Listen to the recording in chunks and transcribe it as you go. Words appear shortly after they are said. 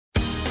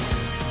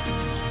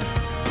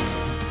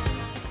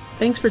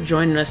Thanks for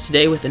joining us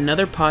today with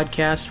another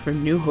podcast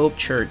from New Hope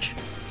Church.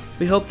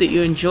 We hope that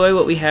you enjoy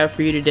what we have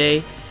for you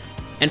today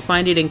and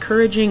find it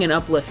encouraging and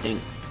uplifting.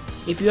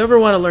 If you ever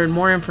want to learn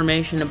more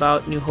information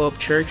about New Hope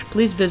Church,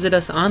 please visit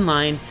us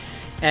online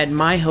at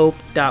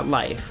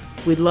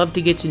myhope.life. We'd love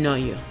to get to know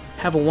you.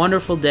 Have a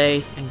wonderful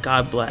day, and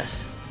God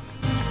bless.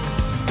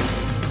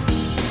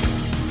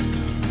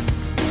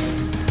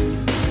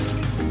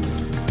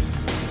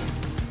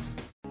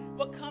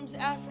 What comes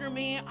after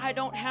me, I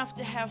don't have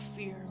to have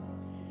fear.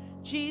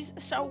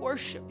 Jesus, I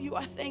worship you.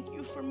 I thank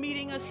you for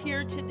meeting us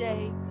here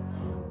today.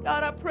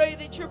 God, I pray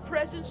that your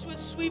presence would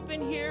sweep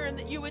in here and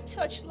that you would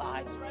touch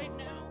lives right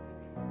now.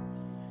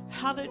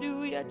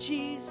 Hallelujah,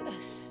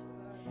 Jesus.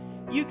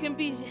 You can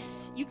be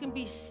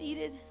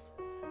seated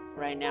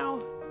right now.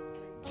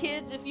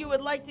 Kids, if you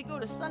would like to go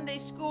to Sunday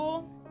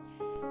school,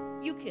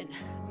 you can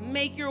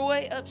make your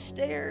way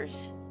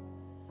upstairs.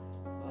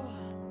 Oh,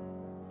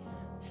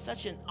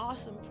 such an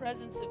awesome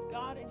presence of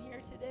God in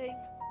here today.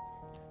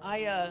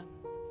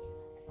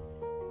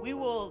 We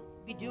will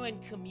be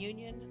doing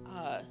communion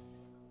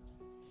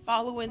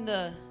following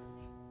the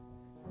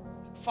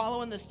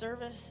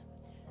service.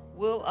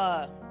 We'll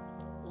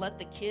let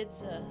the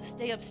kids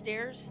stay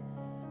upstairs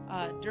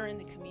during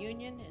the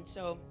communion, and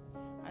so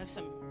I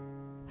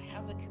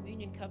have the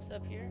communion cups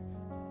up here,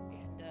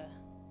 and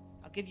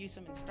I'll give you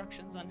some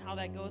instructions on how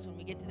that goes when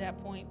we get to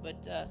that point.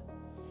 But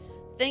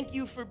thank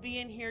you for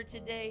being here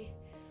today.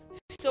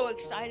 So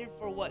excited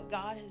for what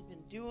God has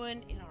been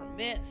doing in our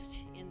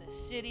midst, in the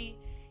city,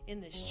 in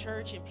this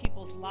church, in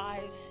people's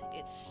lives.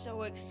 It's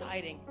so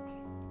exciting.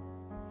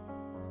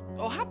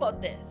 Oh, how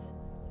about this?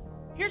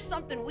 Here's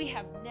something we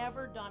have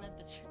never done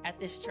at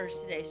this church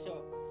today.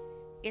 So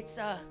it's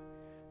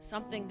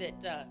something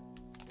that I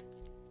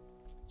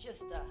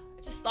just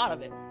thought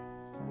of it.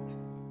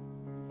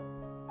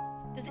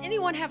 Does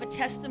anyone have a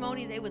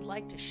testimony they would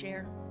like to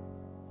share?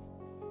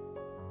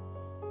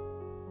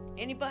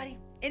 Anybody?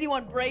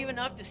 Anyone brave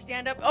enough to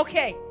stand up?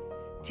 Okay.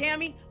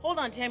 Tammy, hold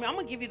on, Tammy. I'm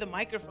going to give you the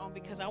microphone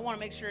because I want to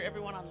make sure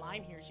everyone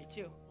online hears you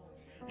too.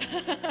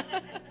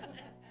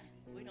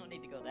 We don't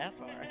need to go that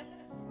far.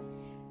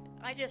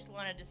 I just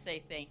wanted to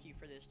say thank you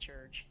for this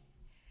church.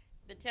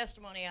 The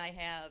testimony I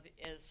have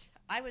is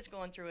I was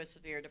going through a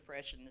severe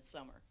depression this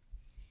summer,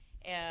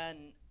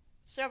 and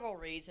several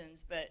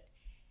reasons, but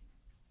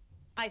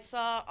I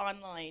saw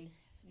online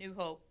New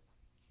Hope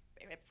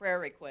prayer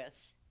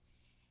requests,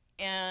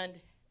 and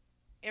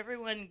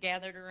everyone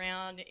gathered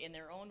around in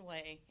their own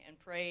way and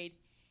prayed,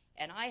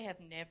 and I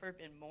have never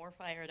been more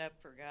fired up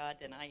for God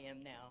than I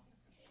am now.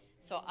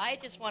 So I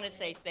just want to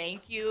say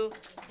thank you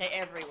to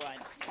everyone.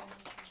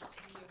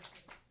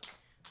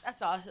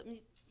 That's awesome.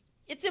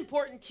 It's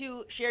important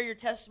to share your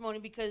testimony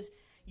because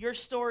your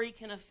story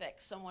can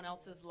affect someone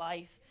else's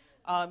life.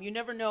 You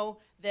never know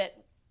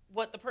that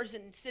what the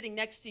person sitting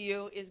next to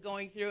you is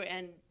going through,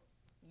 and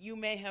you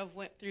may have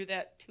went through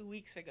that 2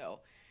 weeks ago,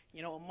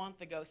 a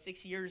month ago,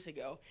 6 years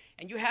ago,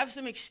 and you have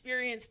some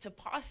experience to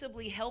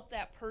possibly help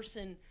that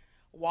person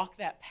walk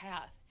that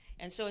path.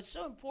 And so it's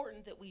so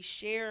important that we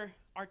share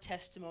our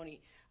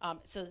testimony.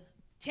 So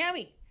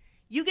Tammy,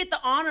 you get the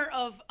honor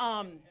of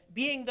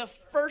being the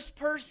first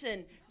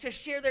person to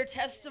share their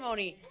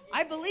testimony.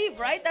 I believe,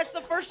 right? That's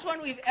the first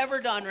one we've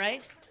ever done,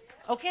 right?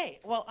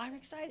 Okay, well, I'm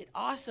excited.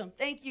 Awesome.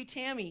 Thank you,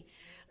 Tammy.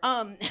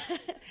 I'm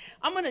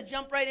going to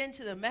jump right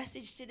into the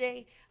message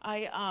today.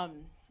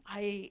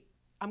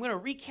 I'm going to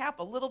recap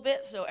a little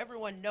bit so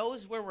everyone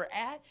knows where we're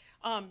at.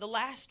 The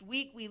last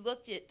week we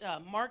looked at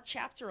Mark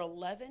chapter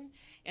 11,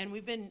 and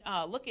we've been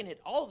looking at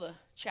all the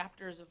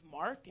chapters of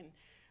Mark,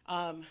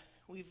 and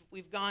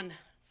we've gone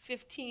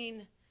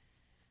 15.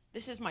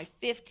 This is my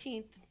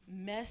 15th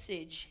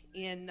message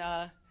in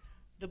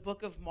the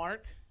book of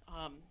Mark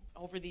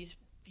over these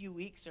few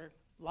weeks, or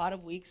a lot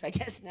of weeks, I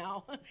guess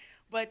now.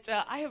 But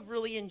I have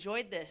really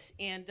enjoyed this.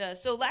 And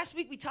so last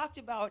week we talked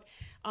about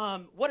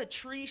what a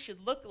tree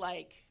should look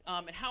like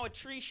and how a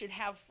tree should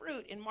have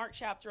fruit in Mark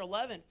chapter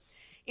 11.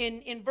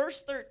 In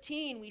verse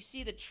 13, we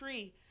see the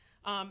tree,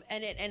 and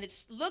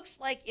it looks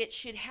like it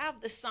should have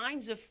the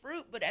signs of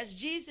fruit. But as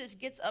Jesus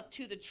gets up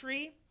to the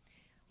tree,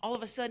 all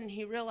of a sudden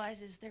he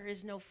realizes there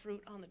is no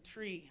fruit on the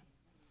tree.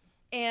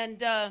 And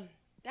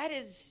that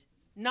is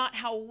not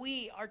how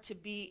we are to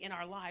be in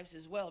our lives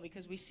as well,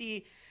 because we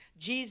see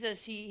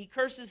Jesus, he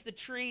curses the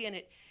tree,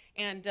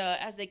 and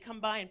as they come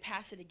by and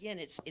pass it again,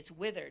 it's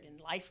withered and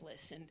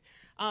lifeless. And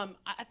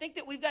I think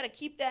that we've got to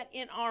keep that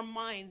in our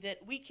mind,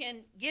 that we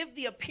can give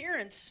the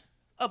appearance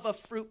of a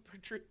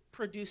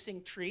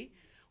fruit-producing tree.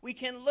 We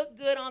can look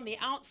good on the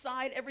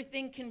outside.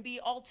 Everything can be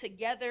all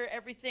together.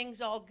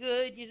 Everything's all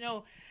good.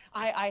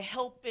 I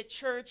help at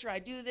church, or I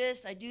do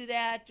this, I do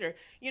that, or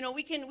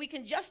we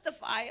can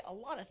justify a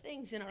lot of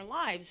things in our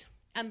lives.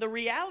 And the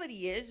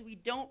reality is we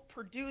don't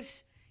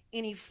produce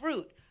any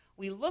fruit.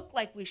 We look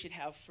like we should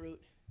have fruit,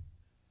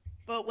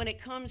 but when it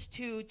comes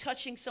to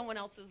touching someone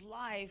else's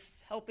life,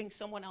 helping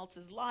someone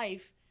else's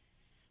life,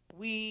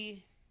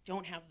 we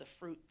don't have the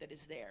fruit that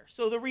is there.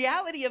 So the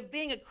reality of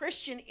being a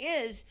Christian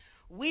is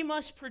we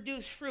must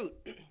produce fruit.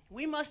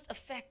 We must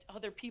affect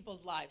other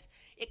people's lives.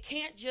 It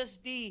can't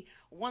just be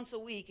once a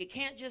week. It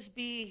can't just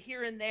be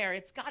here and there.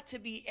 It's got to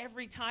be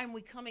every time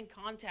we come in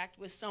contact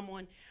with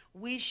someone,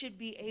 we should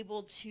be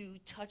able to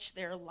touch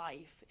their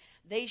life.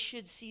 They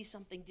should see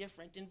something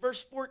different. In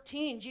verse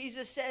 14,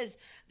 Jesus says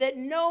that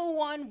no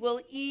one will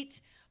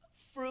eat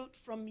fruit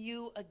from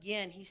you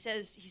again. He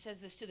says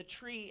this to the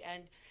tree,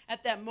 and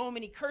at that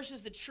moment he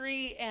curses the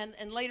tree,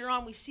 and later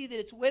on we see that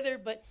it's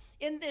withered. But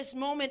in this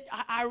moment,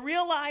 I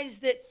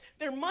realized that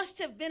there must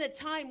have been a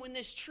time when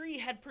this tree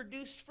had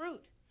produced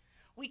fruit.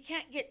 We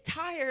can't get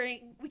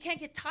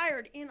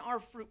tired in our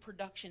fruit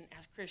production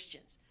as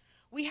Christians.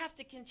 We have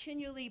to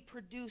continually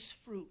produce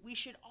fruit. We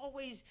should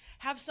always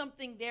have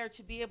something there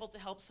to be able to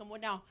help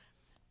someone. Now,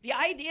 the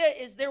idea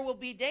is there will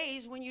be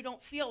days when you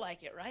don't feel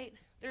like it, right?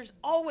 There's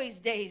always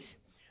days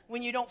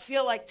when you don't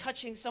feel like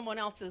touching someone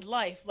else's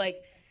life.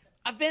 Like,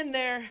 I've been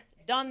there,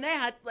 done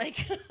that. Like,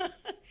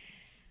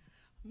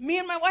 me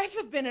and my wife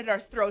have been at our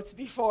throats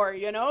before,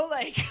 you know?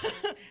 Like,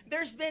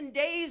 there's been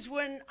days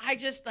when I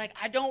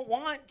don't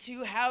want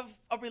to have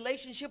a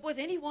relationship with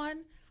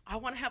anyone. I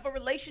want to have a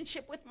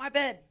relationship with my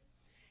bed,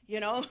 you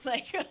know?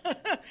 Like,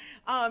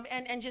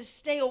 and just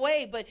stay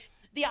away. But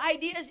the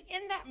idea is,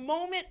 in that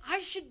moment, I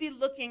should be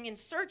looking and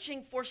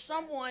searching for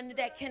someone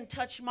that can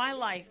touch my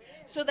life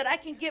so that I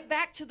can get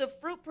back to the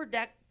fruit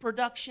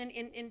production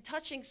in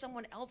touching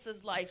someone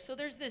else's life. So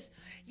there's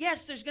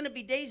going to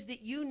be days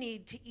that you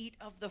need to eat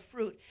of the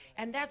fruit.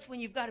 And that's when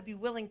you've got to be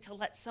willing to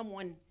let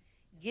someone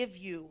give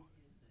you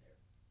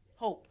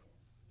hope,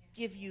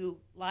 give you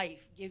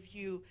life, give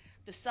you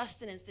the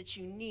sustenance that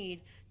you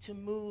need to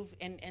move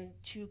and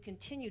to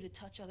continue to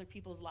touch other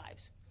people's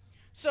lives.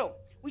 So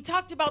we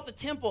talked about the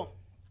temple.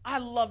 I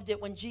loved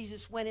it when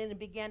Jesus went in and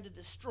began to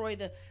destroy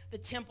the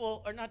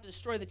temple, or not to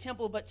destroy the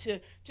temple, but to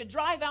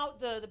drive out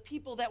the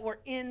people that were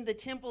in the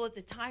temple at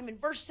the time. In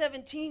verse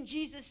 17,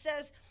 Jesus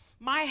says,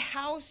 my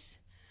house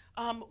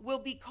will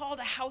be called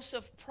a house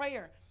of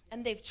prayer,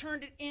 and they've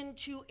turned it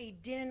into a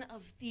den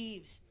of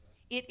thieves.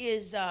 It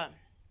is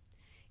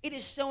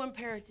so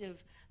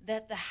imperative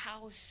that the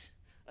house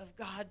of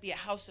God be a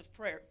house of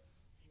prayer.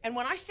 And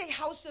when I say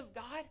house of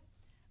God,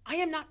 I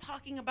am not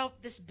talking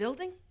about this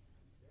building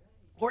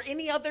or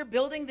any other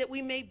building that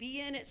we may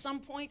be in at some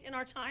point in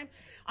our time.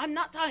 I'm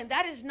not talking,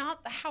 that is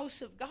not the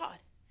house of God.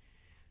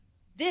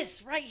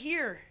 This right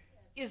here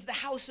is the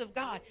house of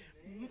God.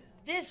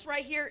 This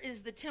right here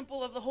is the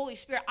temple of the Holy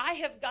Spirit. I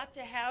have got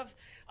to have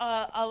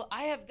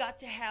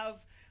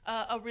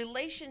a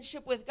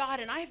relationship with God,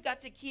 and I have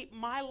got to keep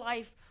my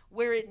life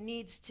where it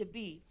needs to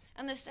be.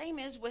 And the same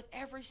is with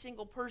every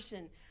single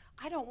person.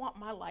 I don't want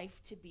my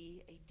life to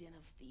be a den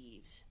of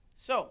thieves.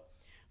 So,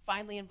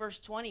 finally in verse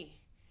 20,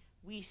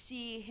 we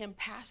see him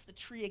pass the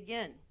tree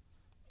again,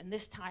 and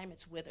this time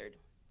it's withered.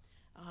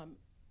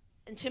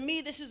 And to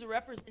me, this is a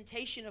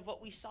representation of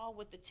what we saw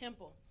with the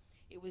temple.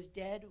 It was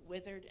dead,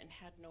 withered, and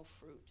had no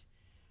fruit.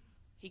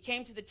 He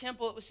came to the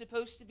temple. It was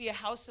supposed to be a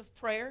house of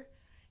prayer,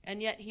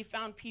 and yet he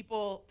found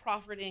people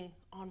profiting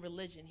on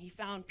religion. He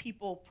found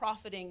people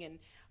profiting and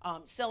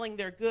selling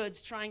their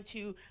goods, trying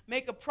to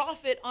make a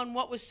profit on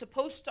what was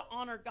supposed to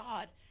honor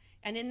God.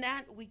 And in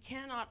that, we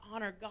cannot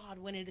honor God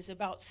when it is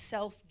about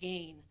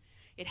self-gain.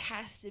 It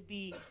has to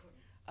be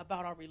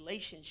about our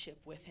relationship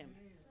with him.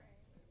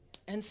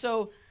 And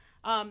so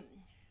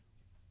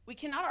we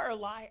cannot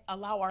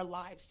allow our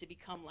lives to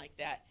become like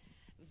that,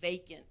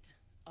 vacant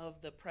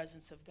of the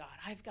presence of God.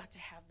 I've got to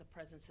have the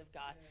presence of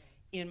God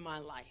in my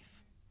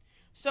life.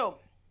 So,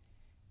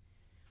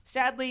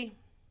 sadly,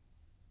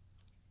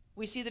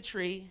 we see the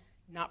tree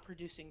not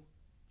producing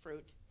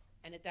fruit,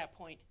 and at that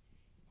point,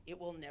 it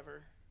will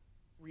never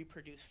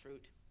reproduce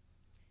fruit.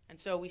 And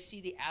so we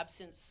see the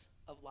absence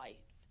of life.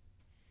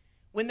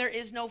 When there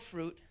is no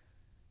fruit,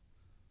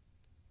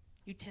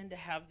 you tend to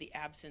have the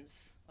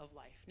absence of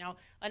life. Now,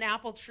 an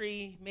apple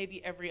tree,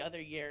 maybe every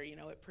other year,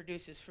 it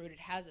produces fruit. It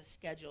has a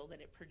schedule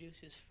that it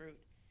produces fruit.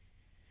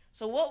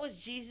 So what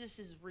was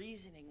Jesus'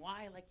 reasoning?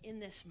 Why, in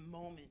this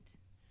moment?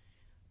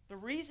 The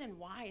reason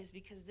why is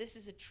because this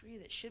is a tree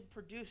that should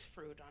produce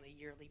fruit on a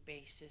yearly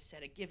basis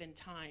at a given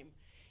time.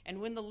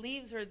 And when the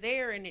leaves are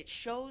there and it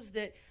shows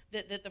that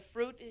the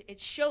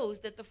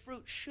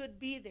fruit should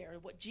be there,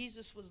 what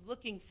Jesus was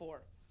looking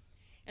for.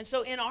 And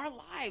so in our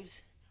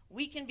lives,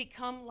 we can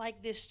become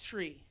like this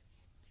tree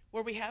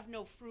where we have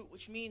no fruit,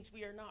 which means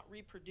we are not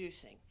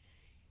reproducing.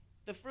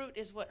 The fruit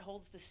is what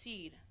holds the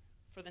seed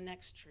for the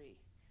next tree.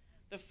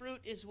 The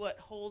fruit is what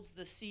holds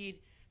the seed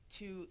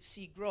to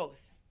see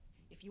growth.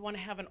 If you want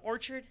to have an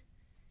orchard,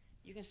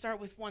 you can start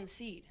with one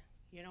seed,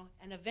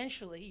 and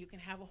eventually you can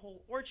have a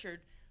whole orchard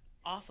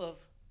off of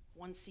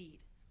one seed.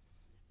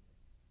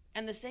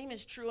 And the same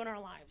is true in our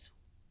lives.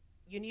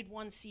 You need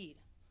one seed.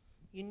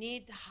 You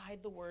need to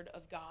hide the word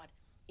of God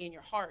in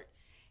your heart.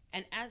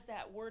 And as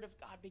that word of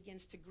God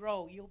begins to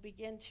grow, you'll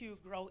begin to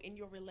grow in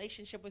your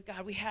relationship with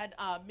God. We had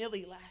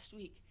Millie last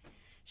week.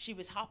 She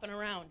was hopping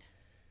around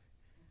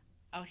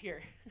out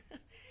here.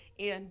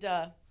 And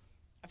I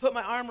put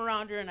my arm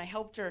around her and I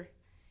helped her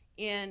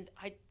And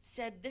I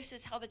said, this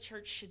is how the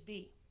church should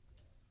be.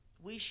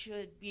 We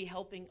should be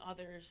helping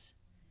others.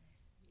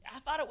 I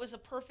thought it was a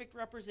perfect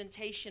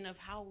representation of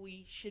how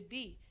we should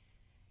be.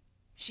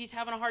 She's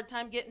having a hard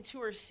time getting to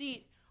her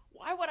seat.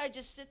 Why would I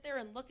just sit there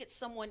and look at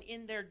someone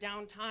in their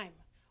downtime?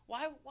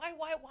 Why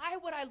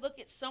would I look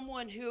at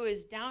someone who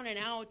is down and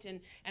out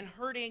and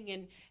hurting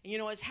and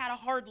has had a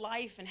hard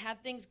life and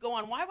had things go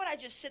on? Why would I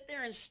just sit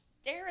there and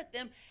stare at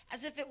them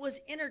as if it was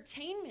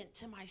entertainment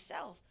to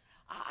myself?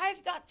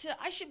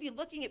 I should be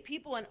looking at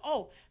people and,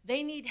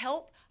 they need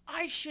help.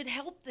 I should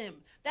help them.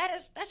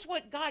 That's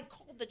what God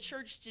called the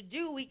church to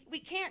do. We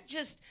can't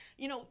just,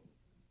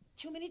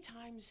 too many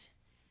times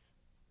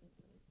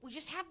we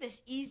just have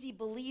this easy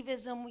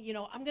believism.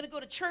 I'm going to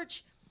go to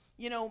church,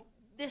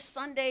 this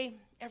Sunday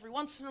every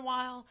once in a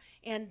while,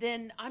 and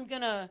then I'm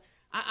gonna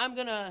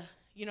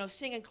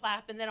sing and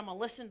clap, and then I'm gonna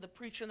listen to the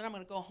preacher, and then I'm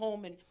gonna go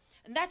home, and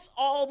that's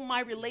all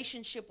my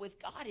relationship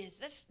with God is.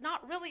 That's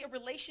not really a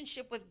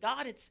relationship with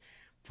God. It's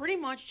pretty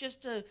much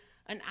just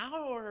an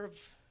hour of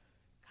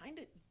kind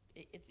of.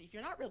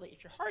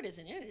 If your heart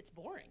isn't in it, it's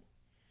boring.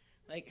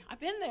 Like, I've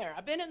been there.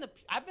 I've been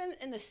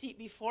in the seat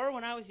before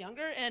when I was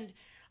younger, and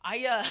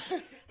I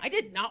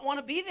did not want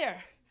to be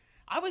there.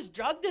 I was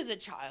drugged as a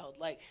child.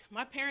 Like,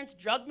 my parents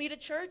drugged me to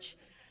church.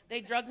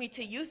 They drugged me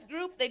to youth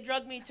group. They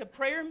drugged me to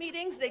prayer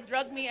meetings. They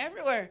drugged me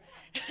everywhere.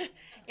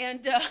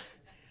 And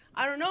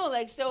I don't know,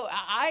 so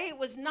I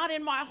was not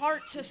in my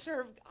heart to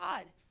serve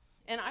God.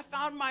 And I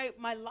found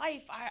my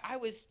life, I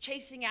was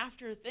chasing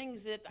after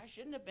things that I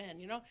shouldn't have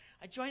been.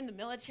 I joined the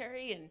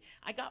military, and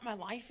I got my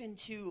life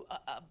into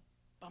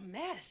a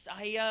mess.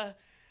 I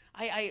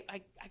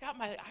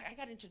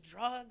got into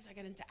drugs. I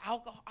got into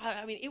alcohol.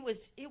 I mean, it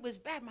was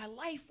bad. My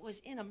life was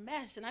in a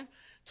mess. And I've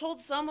told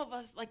some of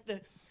us like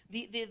the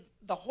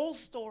whole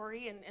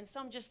story and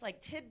some just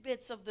like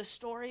tidbits of the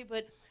story.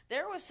 But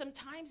there was some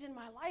times in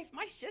my life,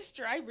 my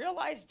sister, I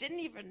realized,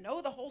 didn't even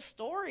know the whole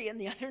story. And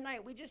the other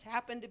night we just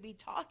happened to be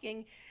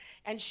talking,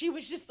 and she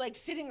was just like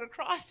sitting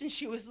across, and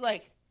she was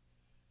like,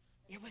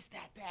 "It was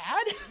that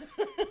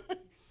bad?"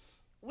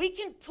 We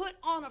can put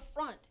on a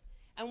front.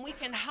 And we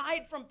can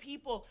hide from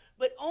people,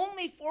 but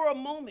only for a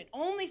moment,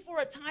 only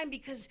for a time,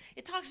 because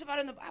it talks about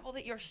in the Bible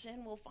that your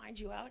sin will find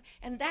you out.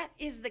 And that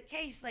is the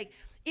case. Like,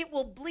 it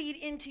will bleed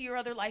into your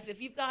other life.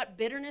 If you've got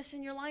bitterness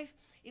in your life,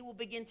 it will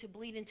begin to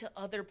bleed into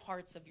other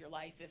parts of your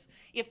life.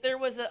 If there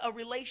was a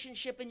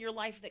relationship in your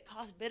life that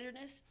caused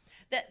bitterness,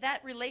 that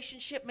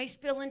relationship may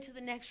spill into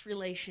the next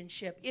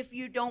relationship if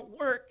you don't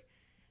work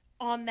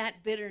on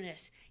that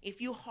bitterness.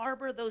 If you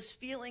harbor those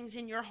feelings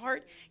in your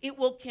heart, it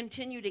will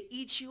continue to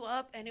eat you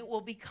up, and it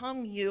will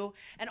become you,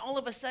 and all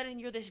of a sudden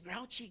you're this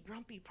grouchy,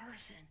 grumpy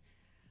person.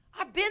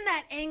 I've been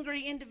that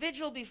angry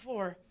individual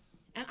before,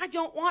 and I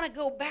don't want to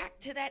go back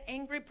to that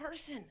angry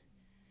person.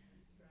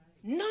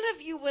 None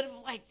of you would have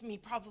liked me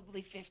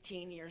probably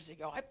 15 years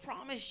ago. I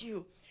promise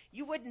you,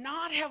 you would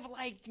not have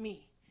liked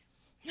me.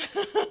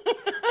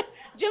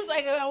 Jim's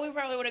like, we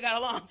probably would have got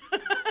along.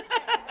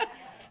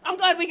 I'm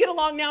glad we get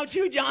along now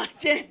too, John.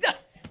 Jim,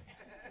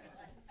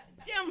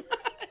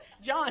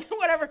 John,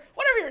 whatever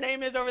your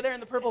name is over there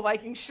in the purple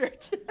Viking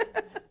shirt.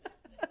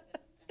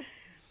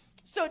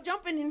 So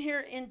jumping in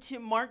here into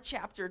Mark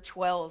chapter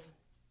 12,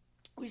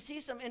 we see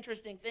some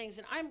interesting things,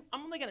 and I'm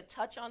only going to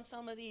touch on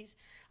some of these.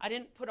 I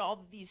didn't put all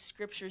of these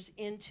scriptures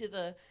into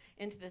the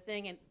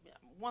thing, and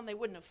one, they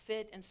wouldn't have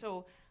fit, and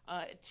so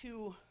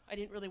two, I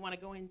didn't really want to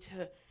go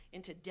into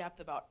depth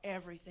about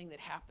everything that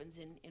happens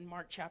in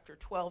Mark chapter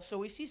 12. So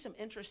we see some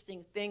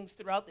interesting things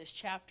throughout this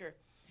chapter.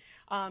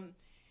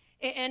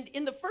 And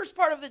in the first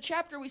part of the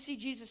chapter, we see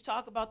Jesus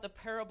talk about the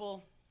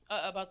parable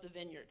about the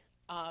vineyard.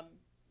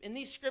 In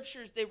these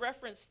scriptures, they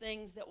reference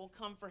things that will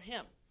come for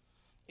him.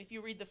 If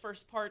you read the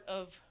first part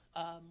of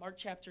Mark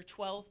chapter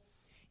 12,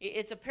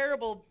 it's a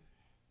parable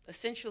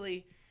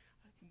essentially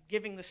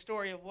giving the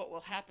story of what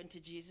will happen to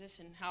Jesus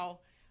and how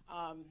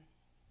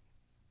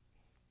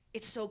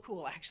it's so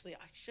cool, actually.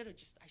 I should have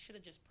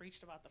just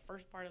preached about the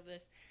first part of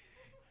this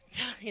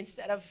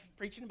instead of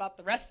preaching about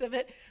the rest of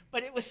it.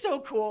 But it was so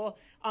cool.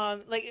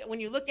 Like when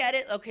you look at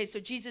it, okay, so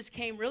Jesus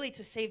came really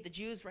to save the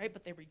Jews, right?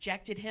 But they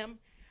rejected him.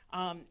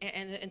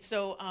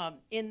 So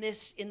in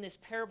this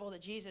parable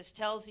that Jesus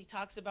tells, he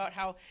talks about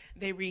how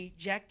they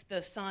reject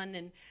the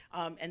son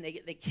and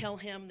they kill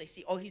him. They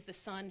see, he's the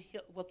son,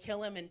 we'll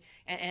kill him,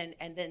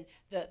 and then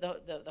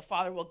the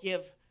father will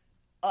give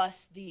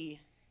us the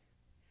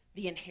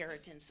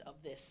inheritance of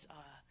this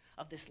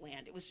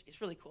land.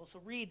 It's really cool.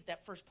 So read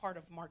that first part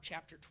of Mark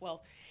chapter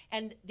 12.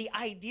 And the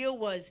idea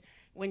was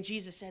when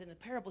Jesus said in the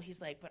parable, he's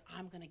like, but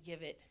I'm going to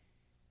give it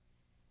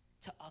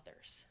to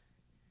others.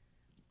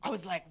 I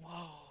was like,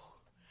 whoa.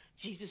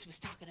 Jesus was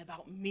talking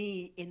about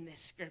me in this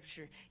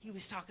scripture. He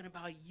was talking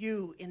about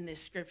you in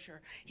this scripture.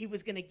 He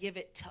was going to give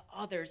it to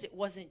others. It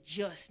wasn't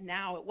just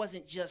now. It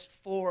wasn't just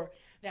for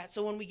that.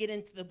 So when we get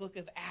into the book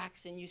of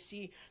Acts and you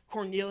see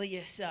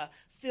Cornelius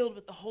filled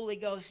with the Holy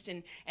Ghost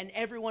and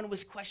everyone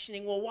was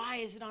questioning, well, why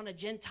is it on a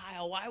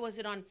Gentile? Why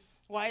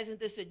Why isn't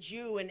this a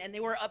Jew? And they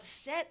were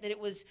upset that it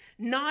was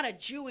not a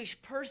Jewish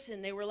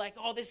person. They were like,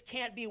 oh, this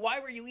can't be. Why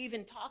were you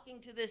even talking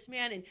to this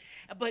man?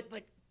 But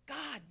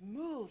God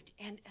moved.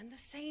 And the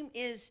same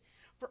is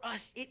for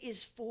us. It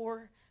is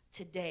for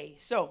today.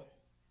 So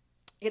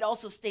it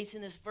also states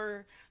in this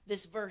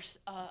verse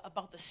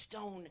about the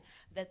stone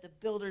that the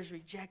builders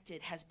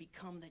rejected has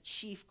become the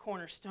chief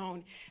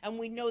cornerstone. And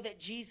we know that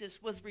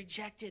Jesus was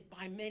rejected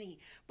by many,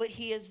 but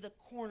he is the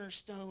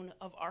cornerstone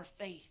of our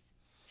faith.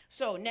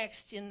 So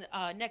next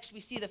we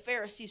see the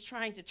Pharisees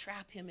trying to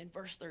trap him in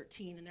verse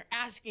 13, and they're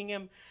asking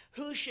him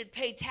who should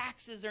pay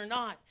taxes or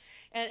not.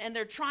 And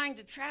they're trying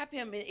to trap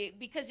him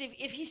because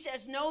if he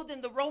says no,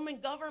 then the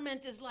Roman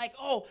government is like,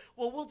 oh,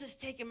 well, we'll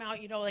just take him out.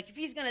 Like if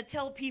he's going to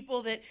tell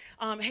people that,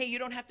 hey, you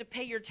don't have to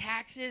pay your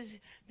taxes,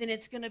 then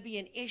it's going to be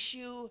an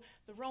issue.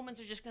 The Romans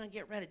are just going to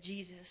get rid of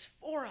Jesus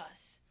for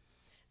us.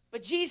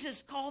 But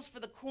Jesus calls for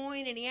the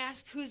coin, and he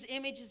asks whose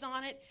image is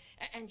on it.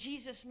 And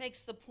Jesus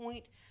makes the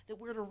point that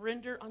we're to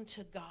render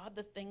unto God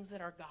the things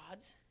that are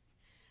God's.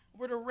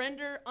 We're to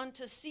render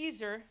unto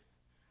Caesar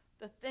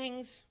the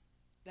things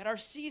that are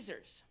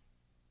Caesar's.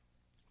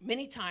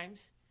 Many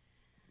times,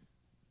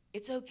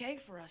 it's okay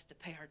for us to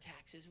pay our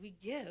taxes. We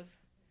give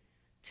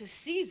to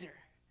Caesar.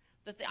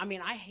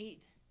 I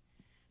hate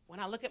when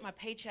I look at my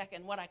paycheck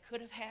and what I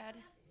could have had.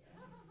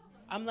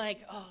 I'm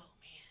like, oh, man.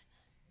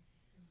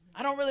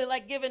 I don't really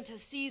like giving to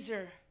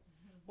Caesar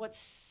what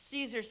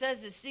Caesar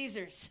says is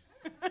Caesar's.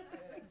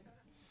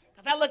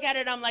 Because I look at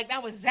it, I'm like,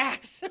 that was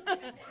Zach's.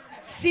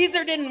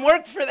 Caesar didn't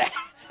work for that.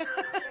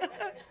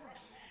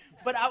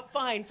 But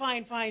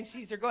fine,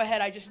 Caesar, go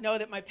ahead. I just know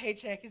that my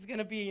paycheck is going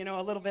to be,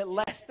 a little bit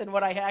less than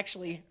what I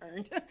actually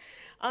earned.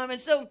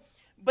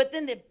 But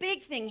then the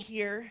big thing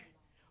here,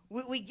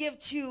 we give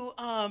to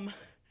God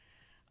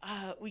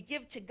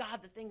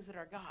the things that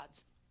are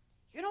God's.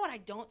 You know what I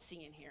don't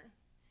see in here?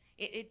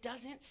 It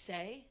doesn't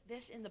say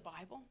this in the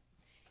Bible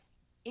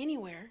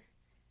anywhere,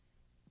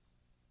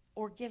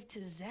 or give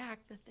to Zach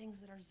the things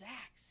that are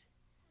Zach's.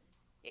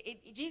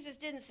 Jesus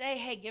didn't say,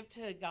 hey, give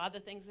to God the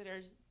things that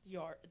are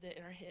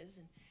his,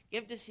 and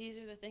give to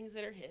Caesar the things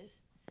that are his.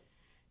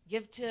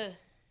 Give to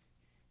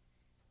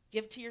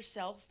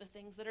yourself the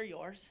things that are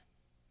yours.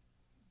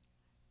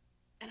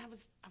 And I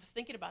was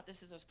thinking about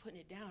this as I was putting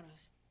it down.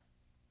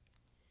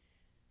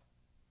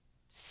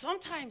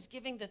 Sometimes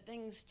giving the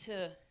things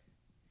to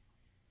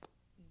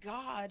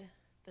God,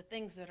 the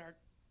things that are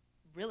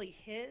really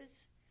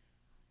his,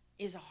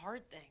 is a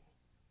hard thing,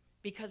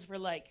 because we're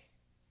like,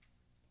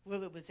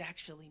 well, it was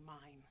actually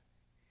mine.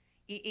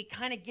 It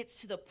kind of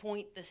gets to the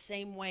point the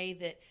same way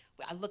that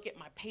I look at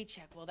my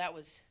paycheck. Well, that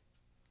was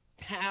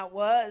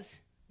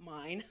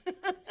mine.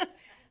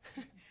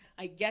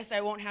 I guess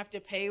I won't have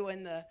to pay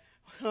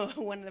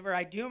whenever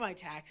I do my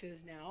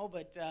taxes now,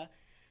 but I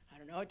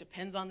don't know. It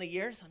depends on the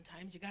year.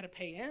 Sometimes you got to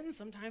pay in,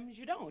 sometimes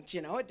you don't.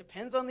 It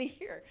depends on the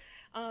year,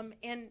 and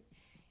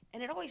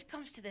it always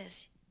comes to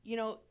this.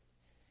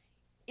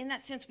 In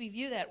that sense, we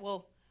view that.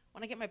 Well,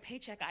 when I get my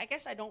paycheck, I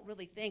guess I don't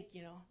really think,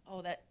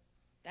 oh,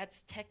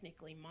 that's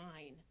technically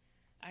mine.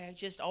 I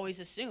just always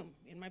assume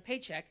in my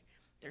paycheck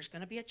there's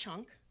going to be a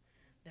chunk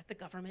that the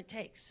government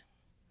takes.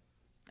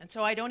 And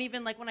so I don't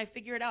even, when I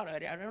figure it out, I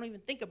don't even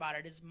think about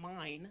it as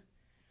mine.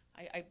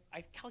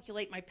 I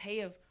calculate my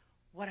pay of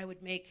what I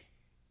would make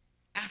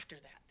after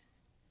that.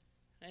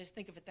 And I just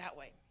think of it that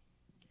way.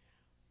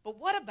 But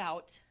what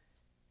about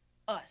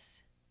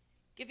us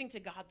giving to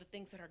God the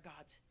things that are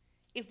God's?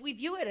 If we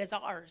view it as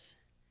ours,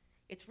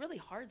 it's really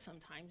hard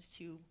sometimes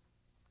to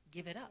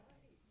give it up.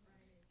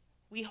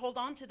 We hold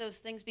on to those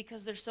things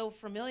because they're so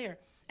familiar.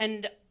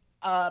 And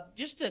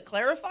just to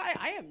clarify,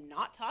 I am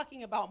not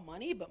talking about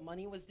money, but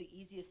money was the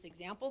easiest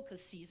example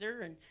because Caesar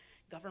and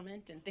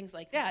government and things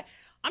like that.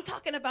 I'm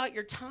talking about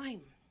your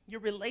time, your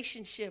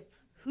relationship,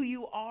 who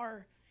you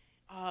are.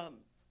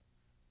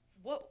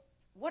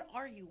 What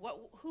are you?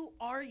 Who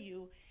are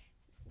you?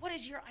 What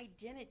is your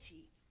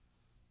identity?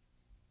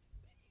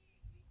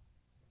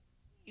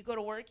 You go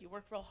to work, you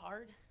work real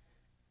hard,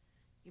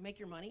 you make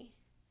your money.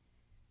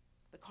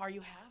 The car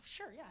you have,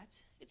 sure, yeah,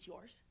 it's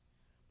yours.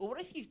 But what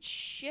if you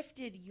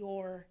shifted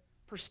your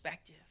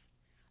perspective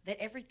that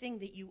everything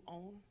that you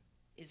own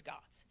is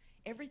God's?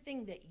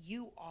 Everything that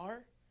you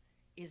are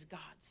is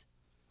God's.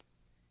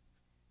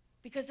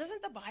 Because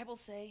doesn't the Bible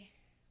say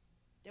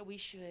that we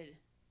should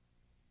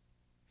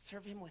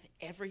serve him with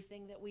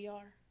everything that we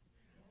are?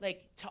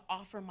 Like to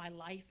offer my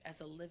life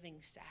as a living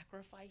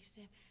sacrifice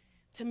to him?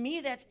 To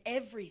me, that's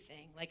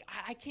everything. Like,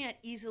 I can't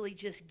easily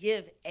just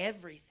give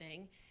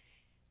everything.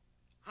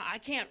 I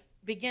can't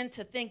begin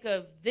to think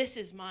of this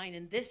is mine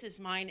and this is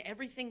mine.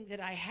 Everything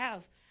that I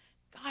have,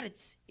 God,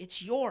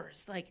 it's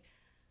yours. Like,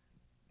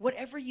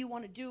 whatever you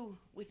want to do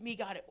with me,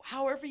 God,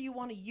 however you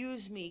want to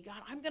use me,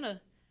 God, I'm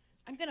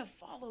gonna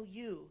follow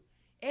you.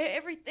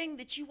 Everything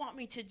that you want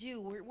me to do,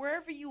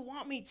 wherever you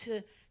want me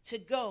to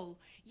go.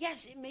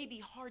 Yes, it may be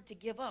hard to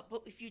give up,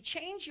 but if you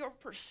change your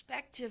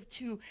perspective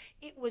to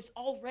it was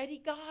already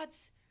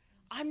God's,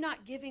 I'm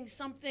not giving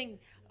something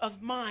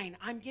of mine.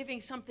 I'm giving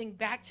something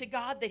back to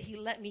God that he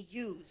let me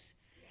use.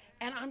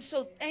 And I'm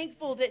so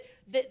thankful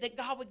that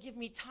God would give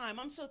me time.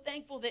 I'm so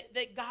thankful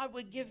that God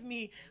would give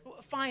me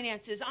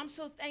finances. I'm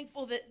so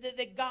thankful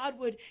that God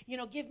would,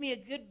 give me a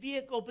good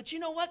vehicle. But you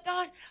know what,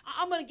 God?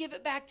 I'm going to give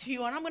it back to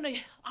you, and I'm going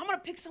to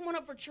pick someone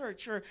up for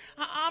church, or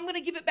I'm going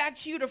to give it back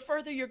to you to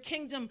further your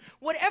kingdom.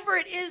 Whatever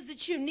it is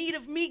that you need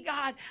of me,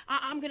 God,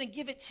 I'm going to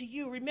give it to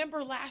you.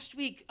 Remember last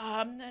week,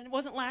 it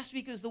wasn't last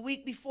week, it was the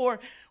week before,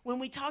 when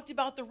we talked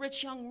about the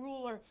rich young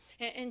ruler,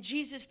 and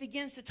Jesus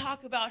begins to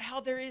talk about how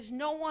there is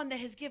no one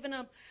that has given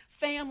up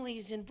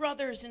families and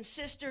brothers and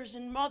sisters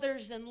and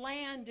mothers and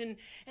land and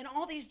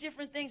all these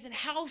different things and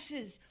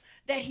houses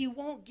that he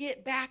won't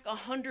get back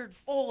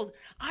 100-fold.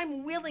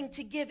 I'm willing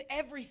to give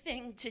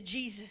everything to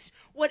Jesus.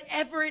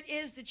 Whatever it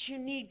is that you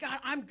need, God,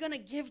 I'm going to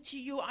give to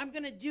you. I'm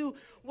going to do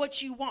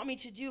what you want me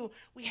to do.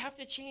 We have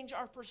to change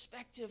our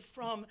perspective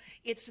from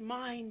it's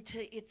mine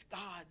to it's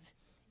God's.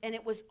 And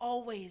it was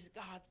always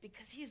God's,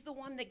 because he's the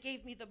one that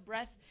gave me the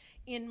breath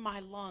in my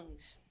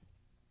lungs.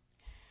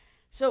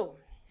 So,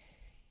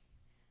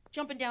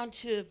 jumping down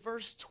to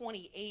verse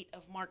 28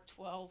 of Mark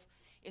 12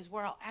 is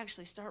where I'll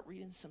actually start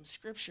reading some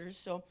scriptures.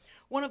 So,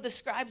 one of the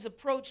scribes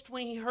approached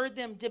when he heard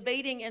them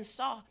debating and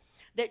saw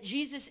that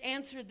Jesus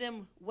answered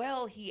them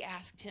well. He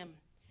asked him,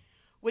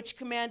 which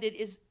command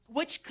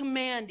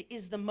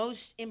is the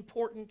most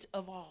important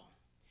of all?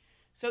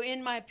 So,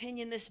 in my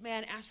opinion, this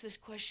man asked this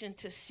question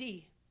to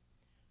see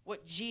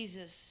what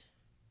Jesus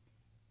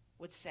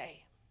would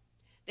say.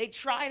 They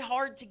tried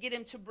hard to get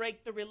him to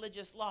break the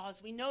religious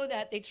laws. We know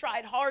that. They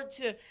tried hard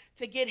to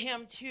get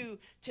him to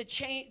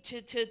change,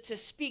 to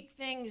speak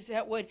things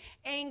that would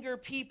anger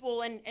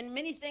people, and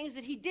many things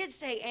that he did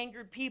say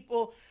angered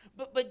people.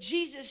 But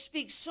Jesus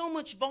speaks so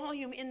much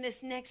volume in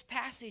this next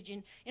passage.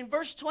 And in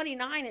verse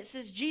 29, it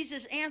says,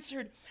 Jesus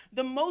answered,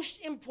 the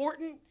most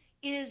important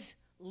is,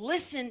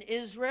 listen,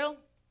 Israel,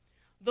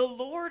 the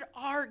Lord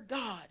our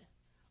God,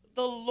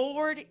 the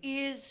Lord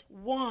is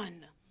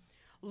one.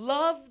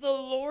 Love the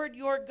Lord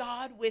your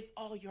God with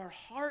all your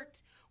heart,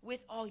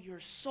 with all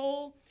your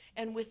soul,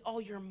 and with all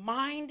your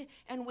mind,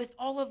 and with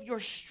all of your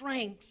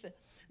strength.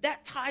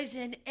 That ties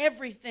in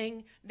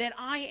everything that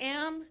I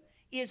am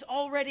is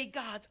already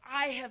God's.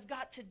 I have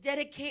got to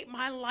dedicate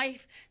my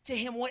life to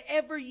him.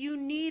 Whatever you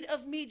need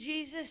of me,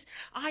 Jesus,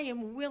 I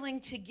am willing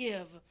to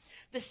give.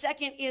 The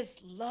second is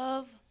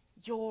love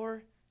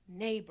your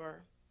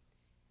neighbor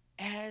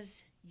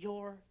as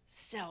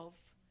yourself.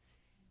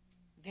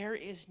 There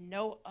is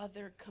no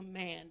other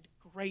command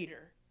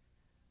greater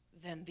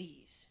than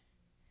these.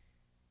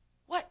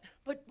 What?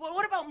 But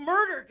what about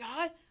murder,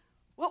 God?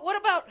 What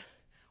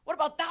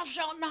about thou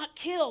shalt not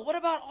kill? What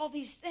about all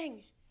these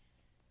things?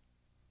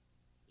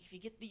 If you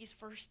get these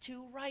first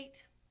two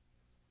right,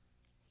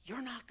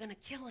 you're not going to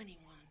kill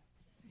anyone.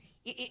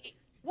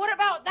 What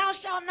about thou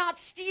shalt not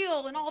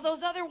steal and all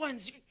those other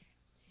ones?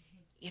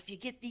 If you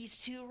get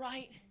these two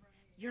right,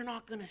 you're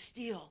not going to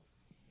steal.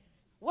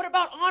 What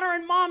about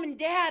honoring mom and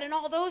dad and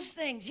all those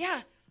things?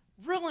 Yeah,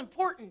 real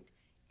important.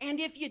 And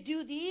if you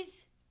do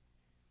these,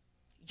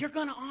 you're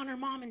going to honor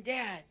mom and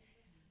dad.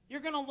 You're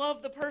going to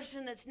love the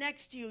person that's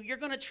next to you. You're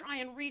going to try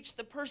and reach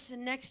the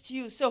person next to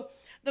you. So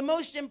the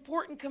most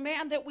important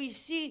command that we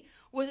see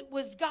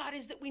was God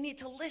is that we need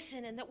to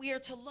listen, and that we are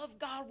to love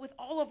God with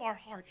all of our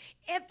heart.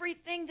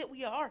 Everything that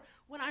we are.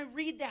 When I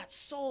read that,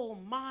 soul,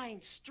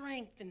 mind,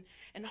 strength,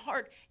 and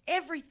heart,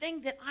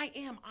 everything that I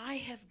am, I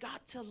have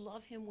got to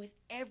love him with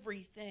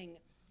everything.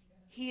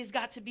 He has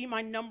got to be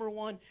my number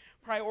one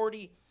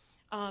priority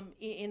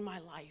in my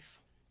life.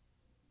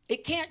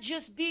 It can't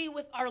just be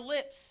with our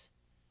lips.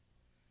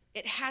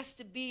 It has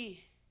to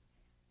be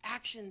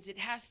actions. It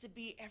has to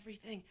be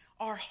everything.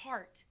 Our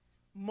heart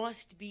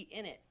must be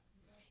in it.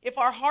 If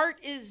our heart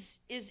is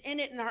in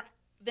it,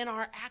 then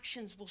our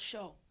actions will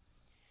show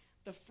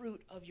the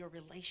fruit of your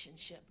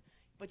relationship.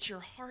 But your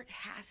heart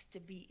has to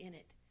be in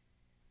it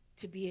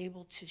to be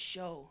able to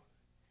show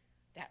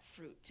that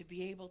fruit, to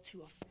be able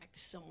to affect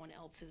someone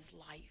else's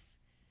life.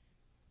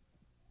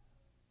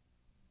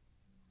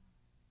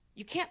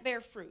 You can't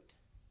bear fruit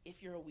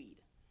if you're a weed.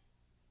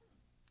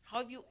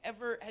 Have you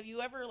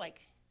ever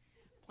like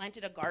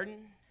planted a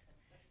garden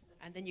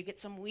and then you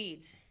get some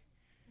weeds?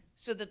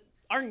 So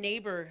our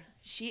neighbor,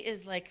 she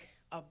is like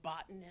a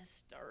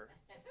botanist, or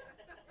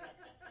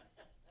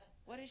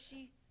what is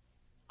she?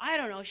 I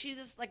don't know. She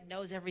just like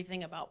knows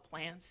everything about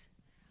plants.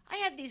 I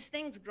had these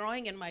things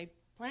growing in my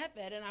plant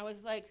bed, and I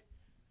was like,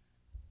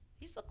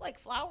 these look like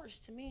flowers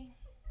to me.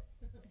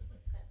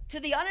 To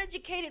the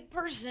uneducated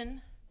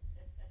person,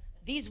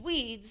 these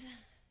weeds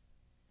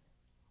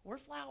were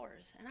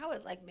flowers. And I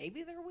was like,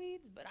 maybe they're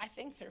weeds, but I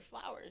think they're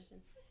flowers.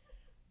 And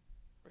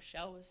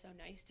Rochelle was so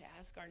nice to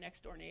ask our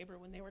next door neighbor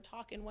when they were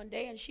talking one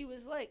day, and she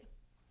was like,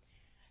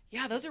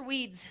 yeah, those are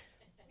weeds.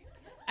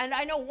 And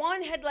I know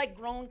one had like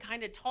grown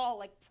kind of tall,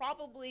 like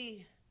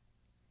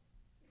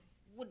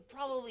would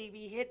probably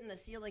be hitting the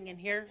ceiling in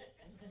here.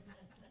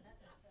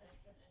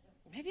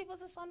 Maybe it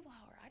was a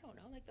sunflower. I don't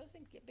know. Like, those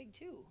things get big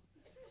too.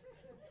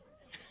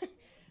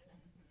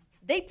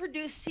 They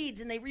produce seeds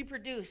and they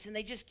reproduce and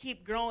they just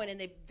keep growing,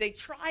 and they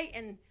try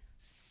and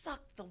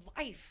suck the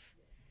life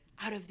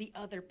out of the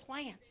other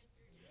plants.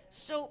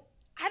 So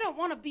I don't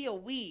want to be a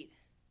weed.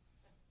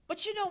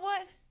 But you know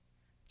what?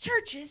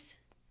 Churches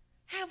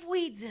have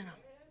weeds in them.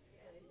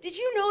 Did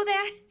you know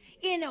that?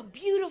 In a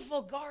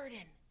beautiful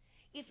garden,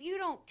 if you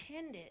don't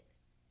tend it,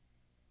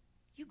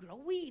 you grow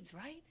weeds,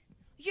 right?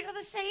 You know,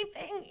 the same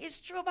thing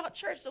is true about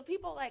church. So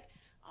people are like,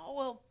 oh,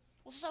 well,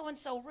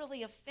 so-and-so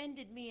really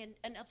offended me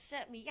and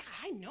upset me. Yeah,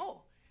 I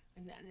know.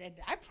 And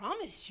I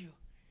promise you,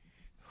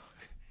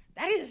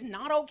 that is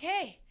not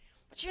okay.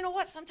 But you know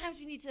what? Sometimes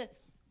we need to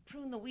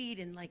prune the weed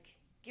and, like,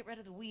 get rid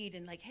of the weed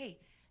and, like, hey,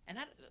 and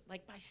I,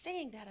 like, by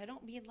saying that, I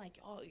don't mean, like,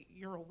 oh,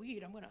 you're a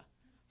weed, I'm going to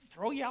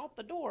throw you out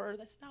the door.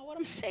 That's not what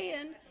I'm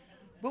saying.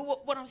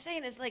 But what I'm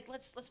saying is, like,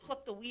 let's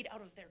pluck the weed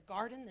out of their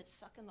garden that's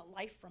sucking the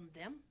life from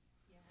them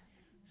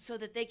so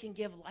that they can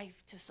give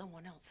life to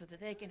someone else, so that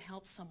they can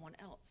help someone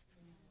else.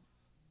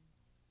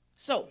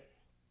 So,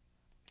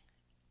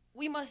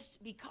 we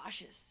must be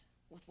cautious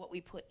with what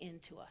we put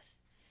into us.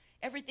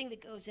 Everything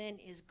that goes in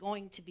is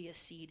going to be a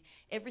seed.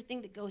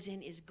 Everything that goes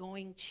in is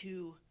going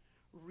to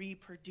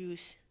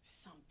reproduce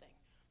something.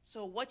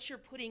 So what you're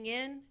putting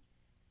in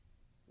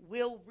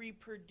will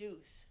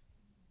reproduce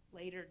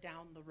later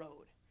down the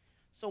road.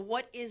 So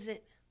what is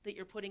it that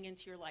you're putting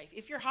into your life?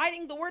 If you're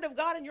hiding the Word of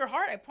God in your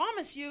heart, I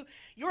promise you,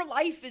 your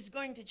life is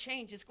going to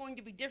change. It's going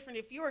to be different.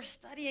 If you are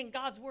studying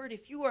God's Word,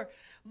 if you are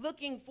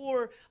looking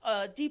for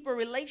a deeper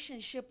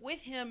relationship with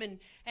Him,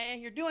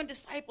 and you're doing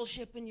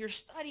discipleship and you're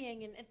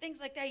studying and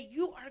things like that,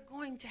 you are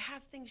going to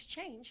have things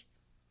change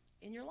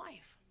in your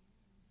life.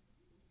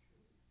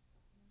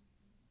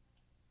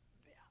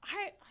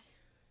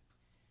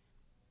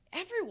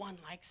 Everyone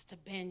likes to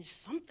binge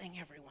something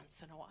every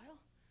once in a while.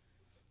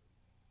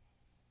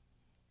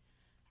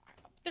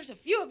 There's a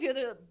few of you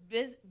that are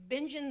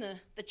binging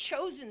the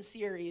Chosen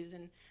series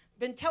and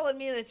been telling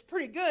me that it's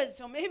pretty good,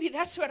 so maybe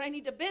that's what I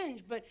need to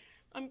binge. But,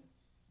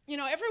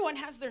 everyone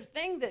has their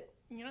thing that,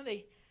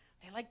 they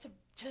like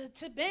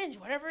to binge,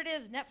 whatever it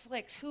is,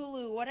 Netflix,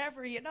 Hulu,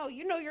 whatever, you know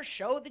your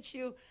show that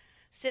you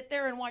sit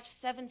there and watch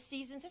 7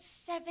 seasons. That's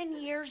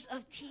 7 years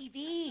of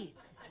TV.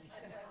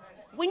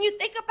 When you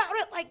think about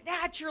it like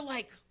that, you're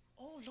like,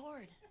 oh,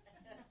 Lord,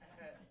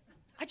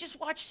 I just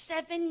watched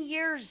 7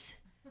 years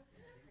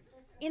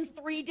in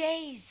 3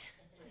 days.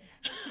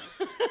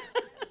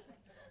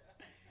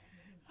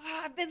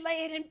 I've been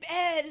laying in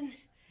bed and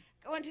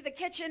going to the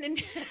kitchen. And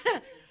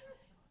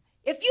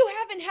if you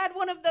haven't had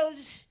one of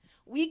those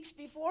weeks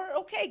before,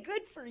 okay,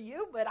 good for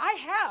you, but I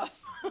have.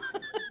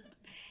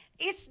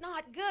 It's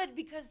not good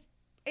because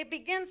it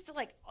begins to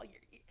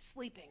you're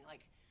sleeping.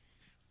 Like,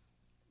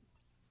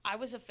 I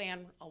was a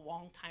fan a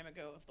long time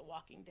ago of The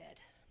Walking Dead,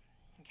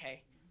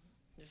 okay?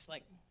 Just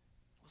it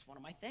was one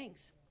of my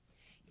things.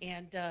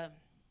 And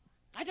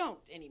I don't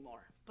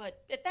anymore.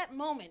 But at that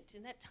moment,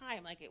 in that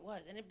time, it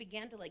was, and it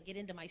began to get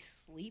into my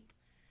sleep.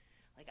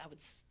 I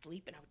would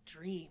sleep and I would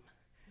dream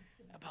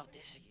about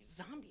this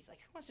zombies. Who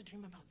wants to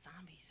dream about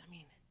zombies? I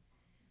mean,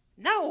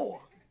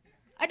 no,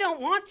 I don't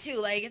want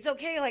to. It's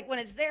okay, when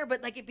it's there,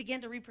 but it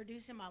began to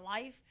reproduce in my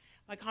life.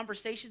 My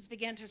conversations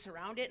began to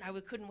surround it, and I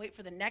couldn't wait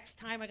for the next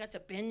time I got to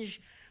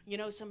binge,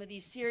 some of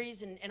these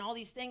series and all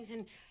these things.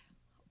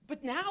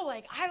 But now,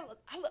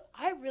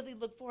 I really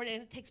look forward,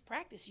 and it takes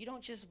practice. You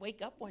don't just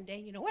wake up one day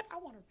and, you know what, I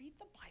want to read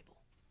the Bible.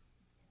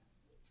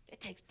 It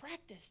takes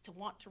practice to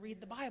want to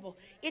read the Bible.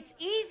 It's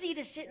easy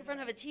to sit in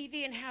front of a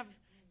TV and have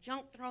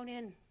junk thrown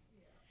in.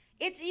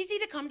 It's easy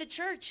to come to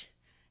church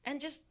and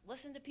just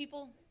listen to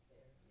people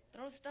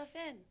throw stuff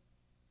in.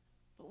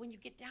 But when you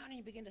get down and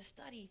you begin to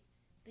study,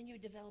 then you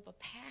develop a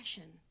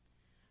passion,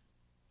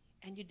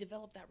 and you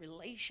develop that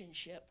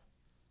relationship,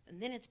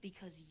 and then it's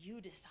because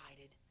you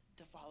decided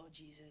to follow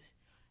Jesus,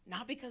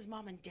 not because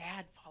mom and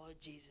dad followed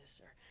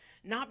Jesus, or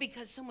not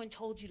because someone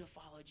told you to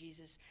follow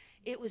Jesus.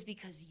 It was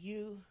because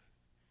you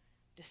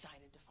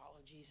decided to follow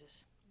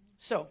Jesus.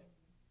 So,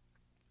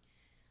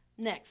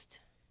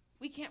 next,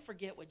 we can't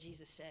forget what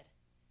Jesus said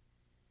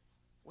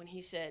when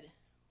he said,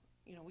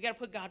 we got to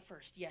put God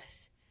first,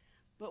 yes,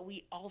 but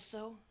we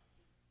also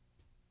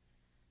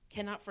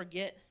cannot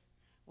forget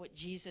what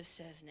Jesus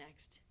says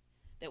next,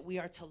 that we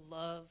are to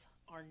love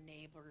our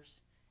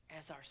neighbors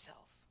as ourselves.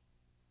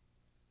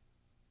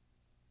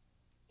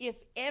 If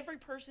every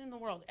person in the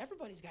world,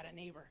 everybody's got a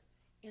neighbor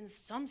in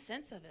some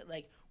sense of it,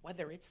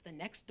 whether it's the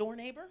next door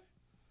neighbor,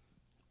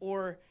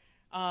 or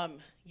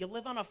you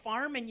live on a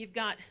farm and you've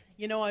got,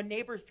 a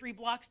neighbor 3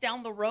 blocks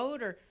down the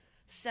road or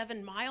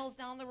 7 miles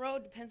down the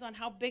road, depends on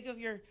how big of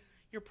your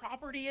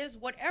property is,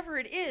 whatever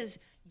it is,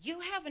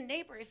 you have a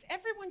neighbor. If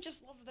everyone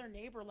just loved their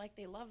neighbor like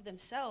they love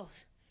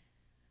themselves.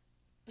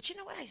 But you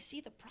know what? Where I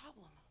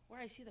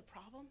see the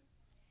problem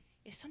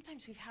is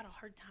sometimes we've had a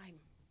hard time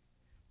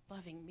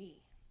loving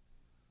me.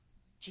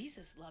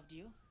 Jesus loved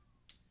you.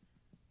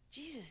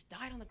 Jesus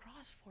died on the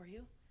cross for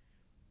you.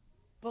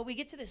 But we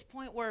get to this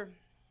point where,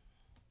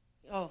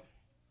 I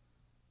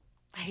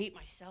hate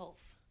myself.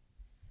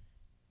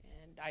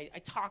 And I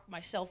talk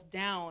myself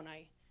down.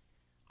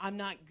 I'm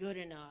not good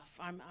enough.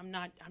 I'm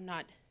not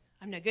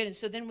good. And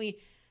so then we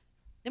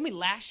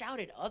lash out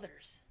at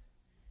others.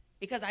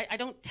 because I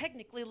don't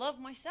technically love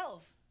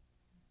myself.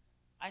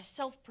 I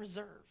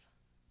self-preserve.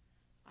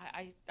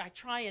 I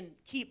try and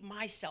keep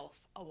myself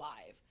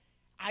alive.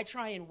 I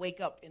try and wake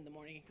up in the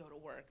morning and go to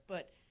work.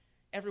 But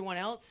everyone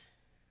else,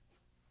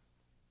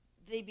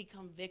 they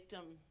become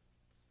victim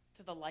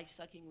to the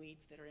life-sucking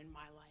weeds that are in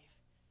my life.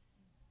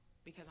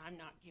 Because I'm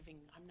not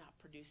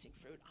producing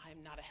fruit.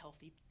 I'm not a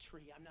healthy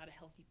tree. I'm not a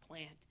healthy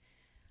plant.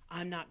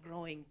 I'm not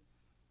growing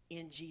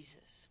in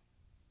Jesus.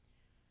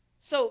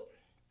 So,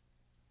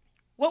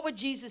 what would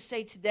Jesus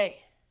say today?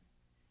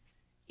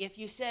 If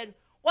you said,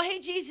 well, hey,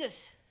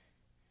 Jesus,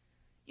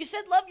 you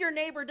said love your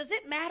neighbor. Does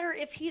it matter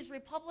if he's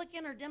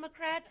Republican or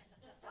Democrat?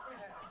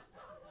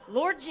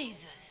 Lord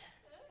Jesus.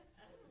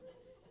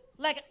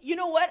 Like, you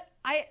know what?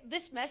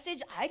 This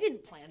message, I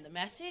didn't plan the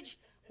message.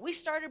 We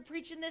started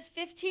preaching this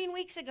 15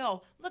 weeks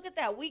ago. Look at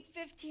that, week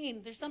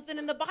 15. There's something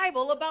in the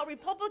Bible about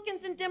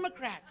Republicans and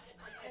Democrats.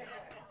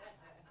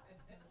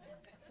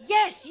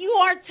 Yes, you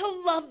are to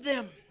love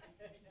them.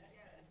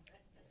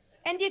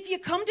 And if you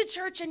come to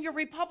church and you're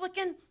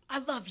Republican, I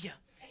love you.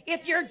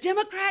 If you're a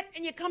Democrat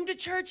and you come to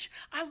church,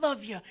 I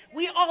love you.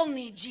 We all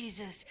need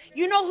Jesus.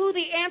 You know who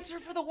the answer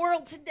for the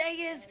world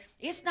today is?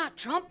 It's not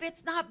Trump,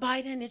 it's not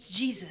Biden, it's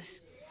Jesus.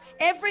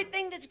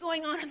 Everything that's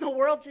going on in the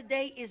world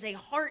today is a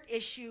heart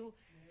issue.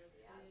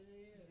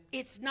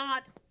 It's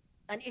not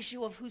an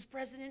issue of who's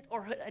president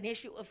or an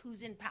issue of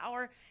who's in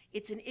power.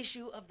 It's an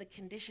issue of the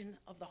condition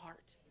of the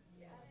heart.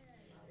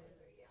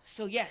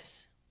 So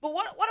yes. But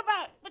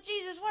but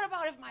Jesus, what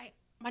about if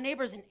my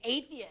neighbor's an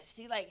atheist?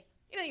 He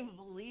don't even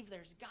believe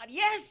there's God.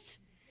 Yes.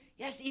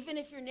 Yes, even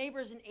if your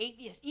neighbor's an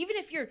atheist, even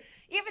if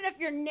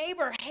your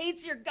neighbor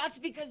hates your guts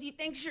because he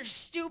thinks you're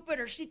stupid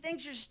or she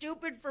thinks you're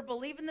stupid for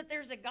believing that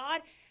there's a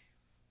God,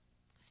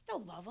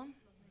 still love them.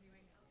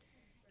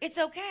 It's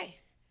okay.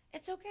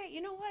 It's okay.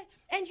 You know what?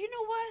 And you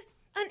know what?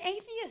 An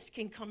atheist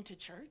can come to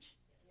church.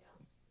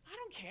 I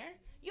don't care.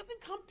 You can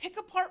come pick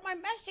apart my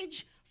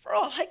message for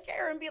all I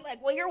care and be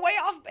like, well, you're way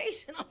off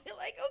base. And I'll be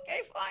like,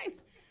 okay, fine.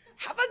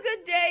 Have a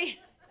good day.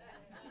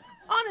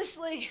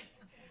 Honestly,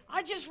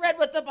 I just read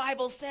what the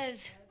Bible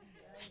says.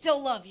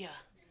 Still love you.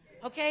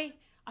 Okay?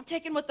 I'm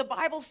taking what the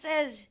Bible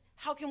says.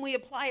 How can we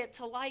apply it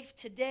to life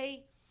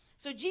today?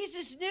 So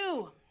Jesus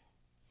knew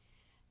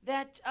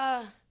that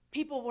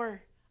people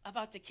were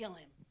about to kill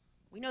him.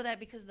 We know that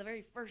because the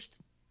very first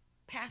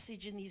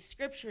passage in these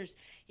scriptures,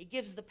 he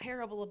gives the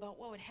parable about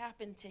what would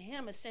happen to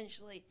him,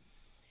 essentially.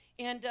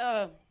 And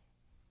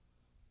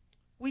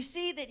we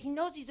see that he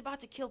knows he's about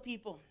to kill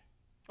people.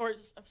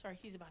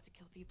 He's about to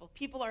kill people.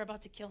 People are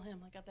about to kill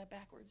him. I got that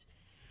backwards.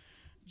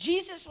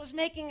 Jesus was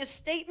making a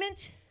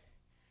statement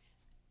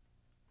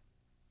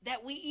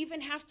that we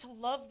even have to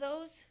love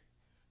those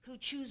who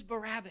choose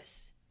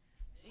Barabbas.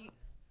 See,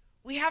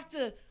 we have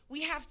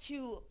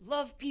to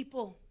love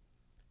people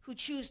who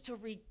choose to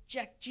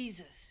reject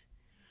Jesus.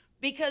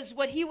 Because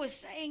what he was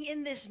saying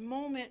in this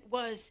moment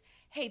was,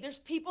 hey, there's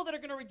people that are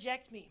going to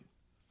reject me.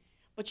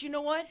 But you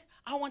know what?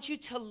 I want you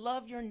to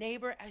love your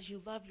neighbor as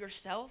you love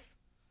yourself.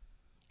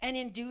 And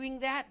in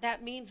doing that,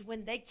 that means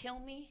when they kill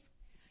me,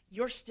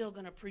 you're still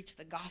going to preach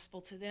the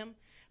gospel to them,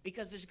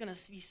 because there's going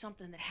to be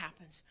something that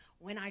happens.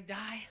 When I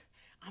die,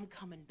 I'm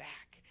coming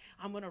back.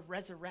 I'm going to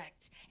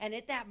resurrect. And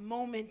at that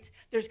moment,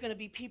 there's going to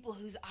be people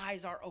whose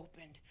eyes are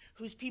opened,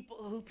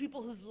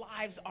 people whose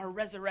lives are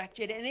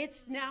resurrected. And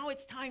it's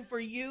time for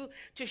you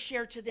to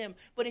share to them.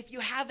 But if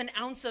you have an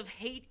ounce of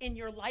hate in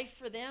your life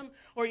for them,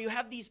 or you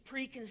have these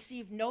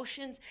preconceived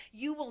notions,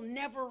 you will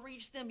never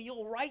reach them.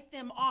 You'll write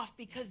them off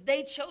because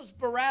they chose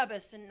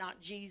Barabbas and not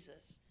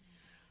Jesus.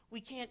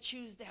 We can't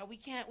choose that. We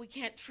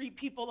can't treat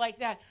people like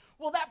that.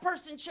 Well, that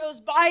person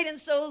chose Biden,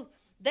 so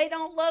they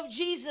don't love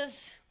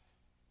Jesus.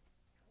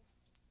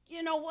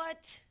 You know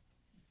what?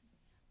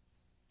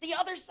 The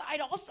other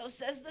side also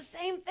says the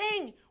same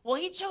thing. Well,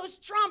 he chose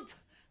Trump,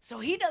 so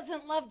he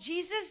doesn't love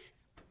Jesus.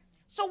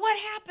 So what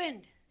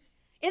happened?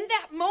 In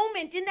that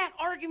moment, in that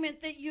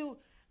argument that you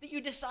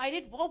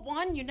decided, well,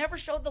 one, you never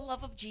showed the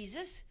love of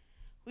Jesus.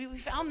 We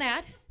found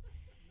that.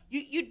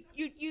 You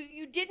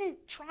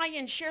didn't try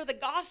and share the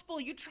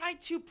gospel. You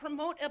tried to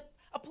promote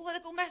a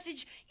political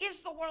message.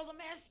 Is the world a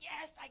mess?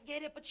 Yes, I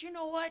get it. But you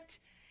know what?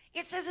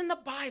 It says in the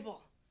Bible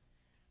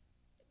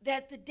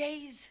that the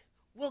days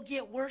will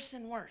get worse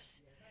and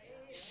worse.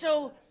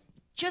 So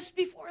just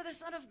before the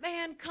Son of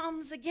Man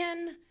comes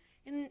again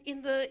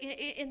in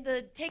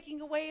the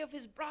taking away of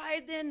his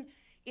bride, then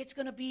it's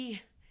going to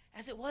be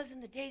as it was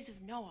in the days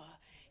of Noah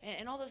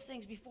and all those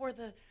things before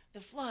the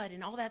flood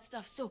and all that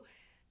stuff. So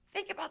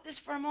think about this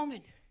for a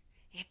moment.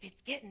 If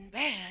it's getting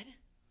bad,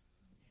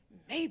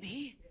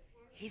 maybe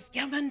he's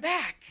coming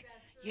back.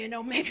 You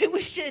know, maybe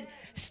we should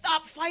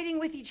stop fighting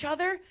with each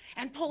other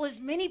and pull as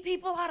many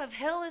people out of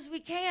hell as we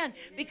can,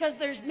 because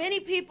there's many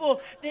people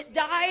that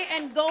die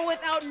and go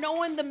without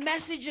knowing the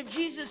message of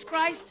Jesus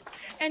Christ.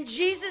 And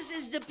Jesus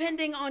is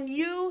depending on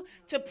you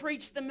to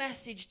preach the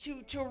message,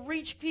 to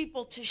reach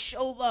people, to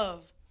show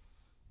love.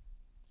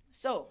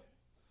 So,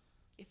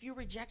 if you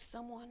reject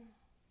someone,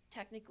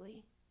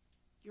 technically,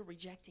 you're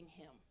rejecting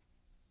him.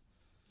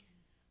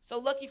 So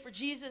lucky for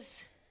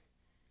Jesus,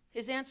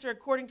 his answer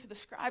according to the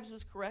scribes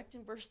was correct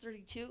in verse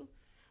 32.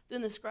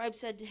 Then the scribe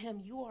said to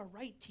him, "You are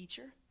right,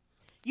 teacher.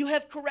 You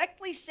have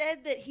correctly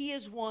said that he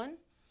is one,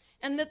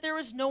 and that there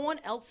is no one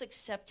else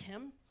except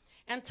him,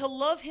 and to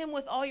love him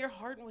with all your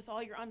heart and with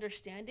all your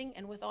understanding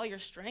and with all your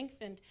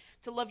strength, and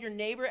to love your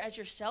neighbor as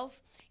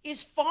yourself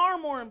is far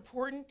more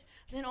important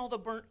than all the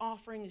burnt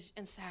offerings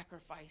and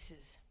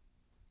sacrifices."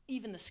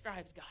 Even the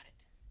scribes got it.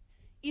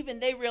 Even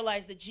they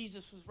realized that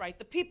Jesus was right.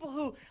 The people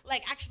who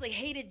actually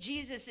hated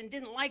Jesus and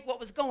didn't like what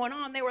was going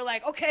on, they were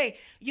like, "Okay,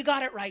 you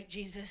got it right,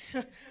 Jesus."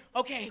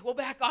 Okay, we'll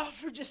back off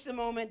for just a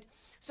moment.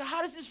 So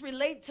how does this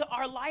relate to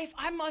our life?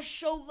 I must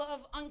show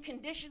love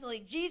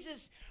unconditionally.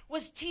 Jesus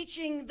was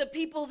teaching the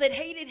people that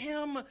hated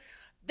him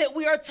that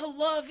we are to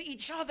love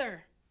each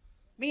other.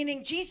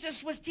 Meaning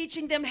Jesus was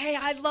teaching them, hey,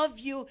 I love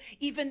you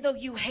even though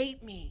you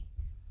hate me.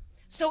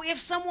 So if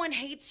someone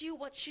hates you,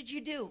 what should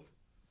you do?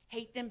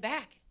 Hate them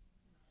back.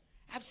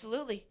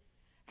 Absolutely.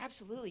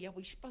 Absolutely. Yeah,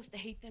 we're supposed to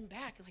hate them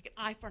back. Like an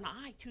eye for an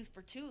eye, tooth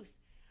for tooth.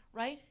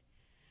 Right?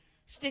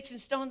 Sticks and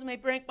stones may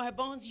break my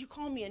bones. You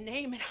call me a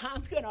name and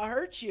I'm going to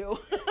hurt you.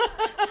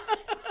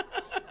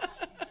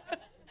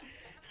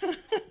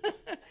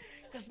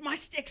 Because my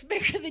stick's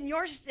bigger than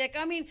your stick.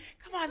 I mean,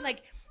 come on,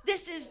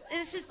 this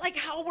is like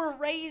how we're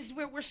raised.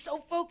 We're so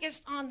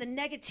focused on the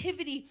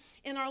negativity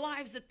in our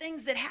lives, the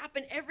things that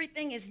happen.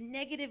 Everything is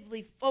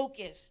negatively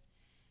focused.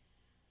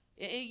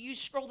 You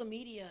scroll the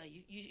media,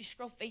 you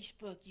scroll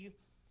Facebook, you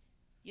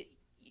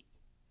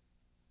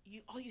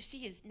all you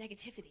see is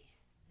negativity.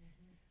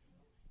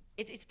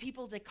 It's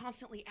people that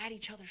constantly at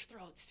each other's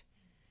throats.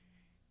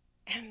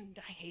 And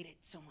I hate it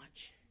so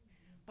much.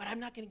 But I'm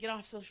not going to get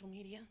off social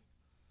media.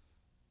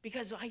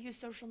 Because I use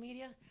social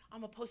media, I'm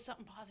going to post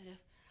something positive.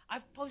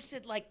 I've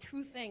posted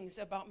 2 things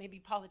about maybe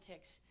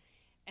politics.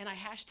 And I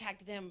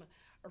hashtagged them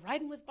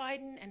riding with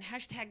Biden and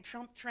hashtag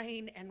Trump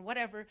train and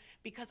whatever.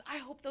 Because I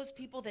hope those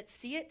people that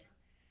see it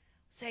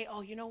say,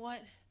 oh, you know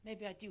what?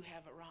 Maybe I do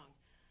have it wrong.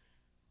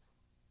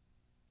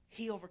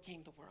 He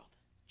overcame the world.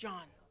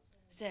 John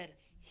said,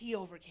 he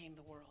overcame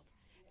the world.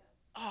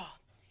 Oh,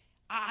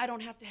 I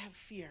don't have to have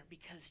fear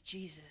because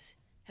Jesus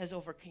has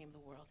overcame the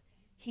world.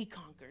 He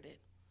conquered it.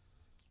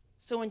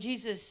 So when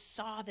Jesus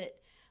saw that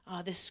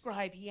this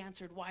scribe, he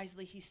answered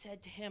wisely. He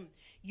said to him,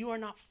 you are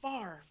not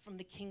far from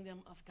the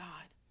kingdom of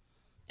God.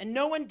 And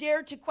no one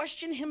dared to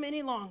question him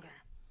any longer.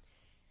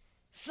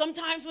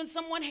 Sometimes when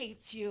someone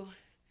hates you,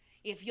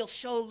 if you'll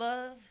show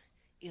love,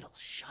 it'll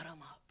shut them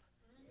up.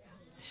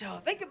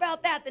 So think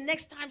about that. The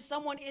next time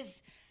someone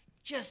is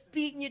just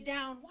beating you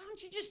down, why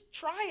don't you just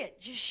try it?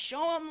 Just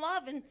show them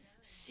love and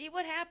see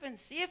what happens.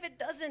 See if it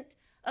doesn't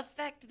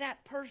affect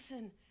that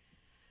person.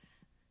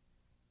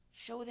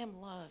 Show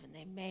them love and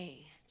they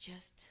may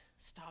just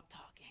stop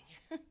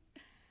talking.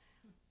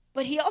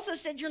 But he also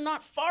said, you're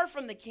not far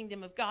from the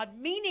kingdom of God,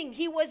 meaning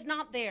he was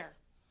not there.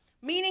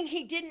 Meaning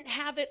he didn't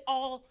have it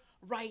all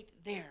right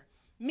there.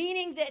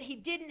 Meaning that he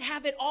didn't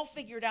have it all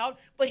figured out,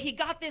 but he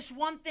got this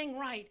one thing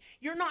right.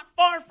 You're not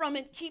far from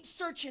it. Keep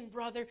searching,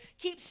 brother.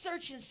 Keep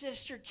searching,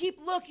 sister. Keep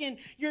looking.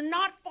 You're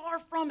not far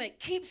from it.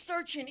 Keep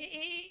searching.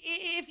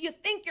 If you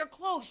think you're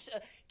close,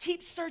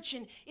 keep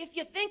searching. If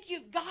you think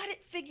you've got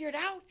it figured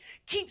out,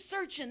 keep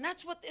searching.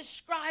 That's what this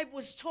scribe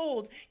was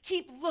told.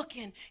 Keep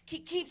looking.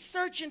 Keep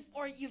searching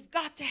for it. You've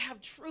got to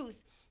have truth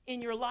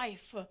in your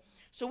life.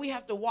 So we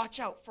have to watch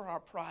out for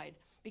our pride.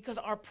 Because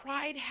our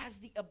pride has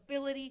the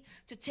ability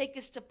to take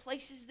us to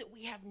places that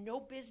we have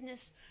no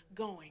business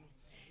going.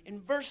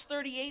 In verse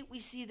 38, we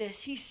see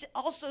this. He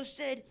also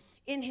said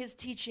in his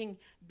teaching,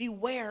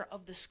 beware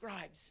of the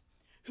scribes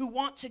who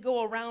want to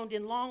go around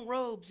in long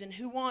robes and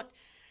who want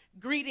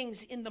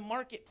greetings in the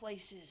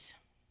marketplaces.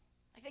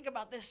 I think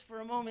about this for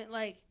a moment.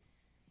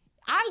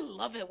 I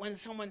love it when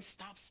someone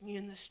stops me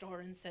in the store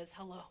and says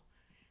hello.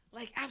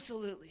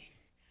 Absolutely.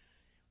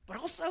 But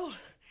also,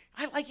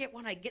 I like it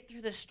when I get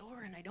through the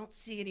store and I don't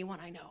see anyone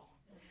I know.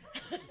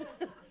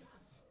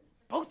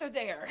 Both are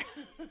there.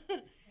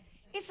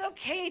 It's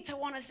okay to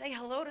want to say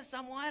hello to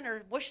someone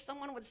or wish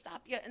someone would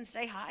stop you and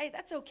say hi.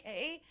 That's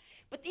okay.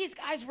 But these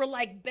guys were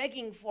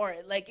begging for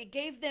it. It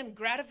gave them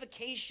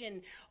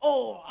gratification.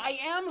 Oh, I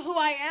am who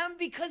I am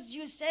because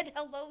you said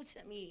hello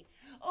to me.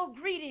 Oh,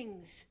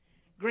 greetings.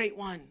 Great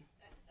one.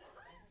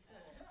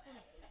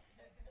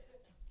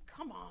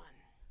 Come on.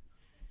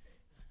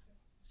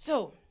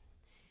 So,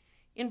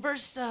 in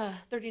verse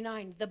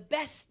 39,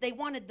 they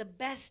wanted the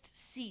best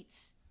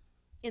seats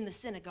in the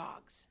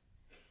synagogues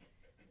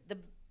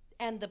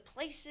and the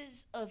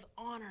places of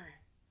honor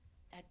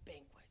at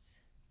banquets.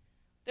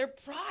 Their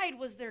pride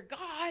was their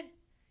God.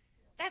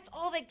 That's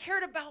all they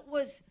cared about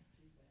was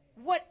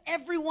what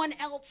everyone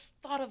else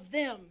thought of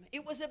them.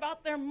 It was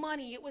about their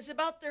money. It was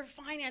about their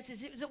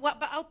finances. It was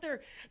about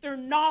their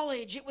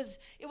knowledge. It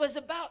was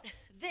about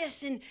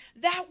this and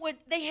that.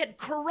 They had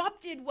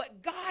corrupted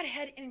what God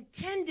had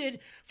intended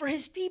for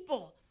his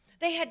people.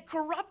 They had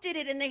corrupted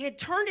it, and they had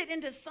turned it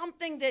into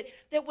something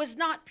that was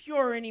not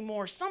pure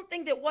anymore,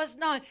 something that was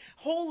not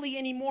holy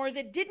anymore,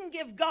 that didn't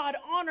give God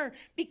honor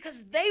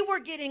because they were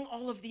getting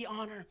all of the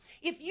honor.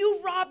 If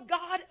you rob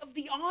God of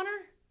the honor,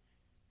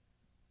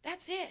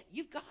 that's it.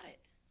 You've got it.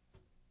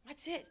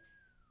 That's it.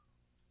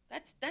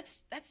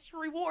 That's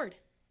your reward.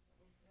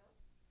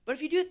 But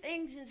if you do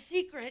things in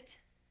secret,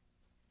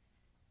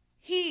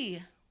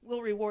 He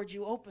will reward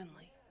you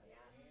openly.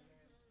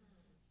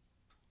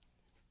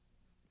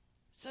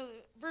 So,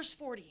 verse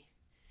 40.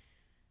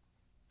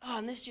 Oh,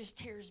 and this just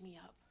tears me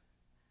up.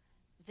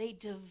 They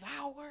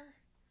devour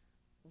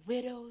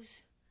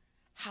widows'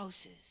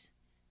 houses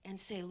and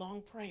say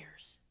long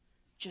prayers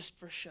just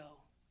for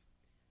show.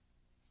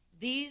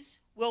 These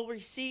will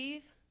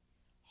receive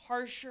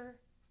harsher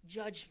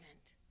judgment.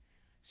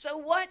 So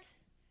what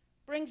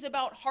brings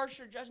about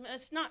harsher judgment?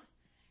 It's not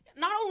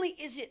only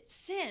is it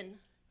sin,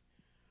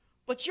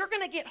 but you're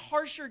going to get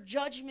harsher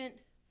judgment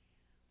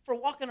for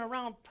walking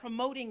around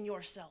promoting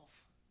yourself,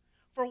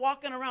 for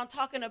walking around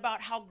talking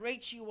about how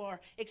great you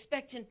are,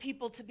 expecting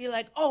people to be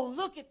like, oh,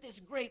 look at this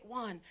great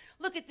one.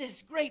 Look at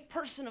this great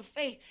person of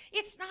faith.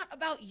 It's not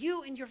about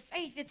you and your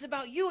faith. It's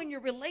about you and your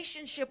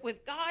relationship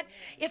with God.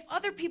 If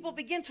other people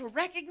begin to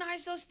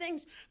recognize those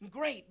things,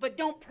 great, but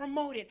don't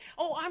promote it.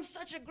 Oh, I'm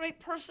such a great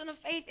person of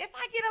faith. If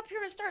I get up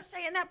here and start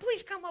saying that,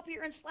 please come up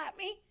here and slap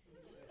me.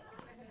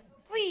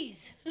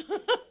 Please.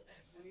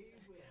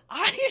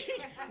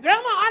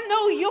 Grandma, I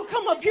know you'll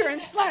come up here and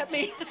slap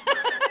me.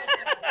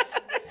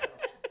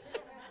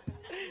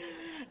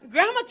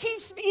 Grandma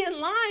keeps me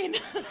in line.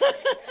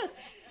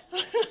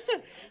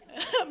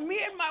 Me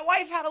and my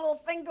wife had a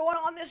little thing going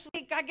on this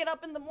week. I get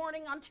up in the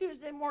morning on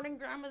Tuesday morning.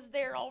 Grandma's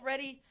there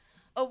already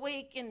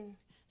awake and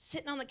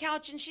sitting on the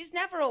couch, and she's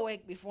never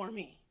awake before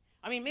me.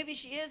 I mean, maybe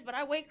she is, but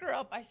I wake her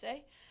up, I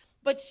say.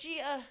 But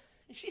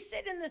she's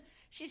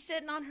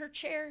sitting on her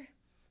chair.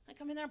 I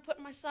come in there and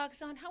putting my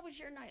socks on. How was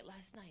your night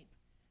last night?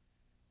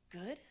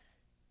 Good.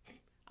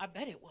 I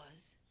bet it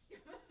was.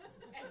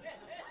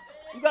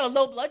 You got a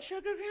low blood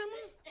sugar,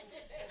 Grandma?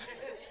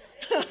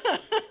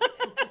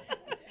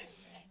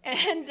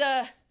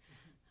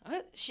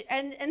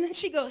 and then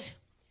she goes,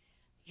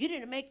 you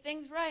didn't make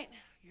things right.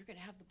 You're going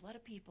to have the blood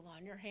of people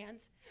on your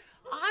hands.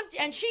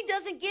 And she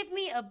doesn't give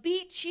me a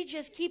beat. She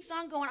just keeps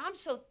on going. I'm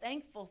so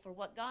thankful for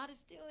what God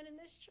is doing in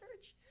this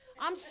church.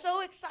 I'm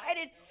so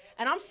excited.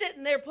 And I'm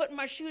sitting there putting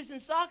my shoes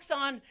and socks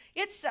on.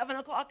 It's 7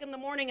 o'clock in the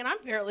morning, and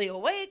I'm barely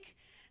awake.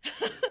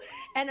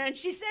 And then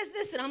she says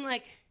this, and I'm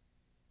like,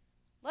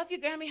 love you,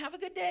 Grammy. Have a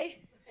good day.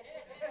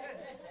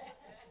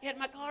 Get in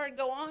my car and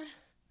go on.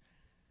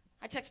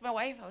 I text my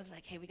wife. I was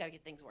like, hey, we got to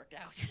get things worked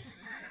out.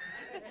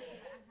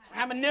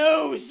 Grandma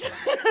knows.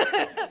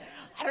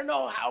 I don't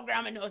know how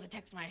Grandma knows. I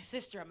text my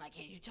sister. I'm like,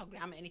 hey, did you tell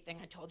Grandma anything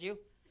I told you?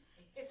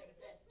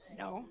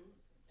 No.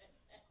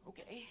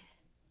 Okay.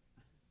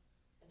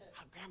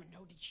 How'd Grandma know?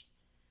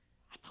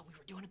 I thought we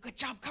were doing a good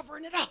job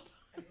covering it up.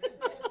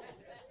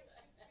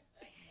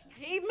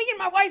 See, me and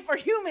my wife are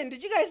human.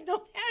 Did you guys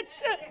know that?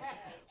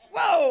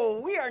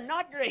 Whoa, we are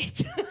not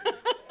great.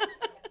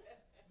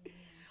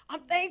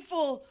 I'm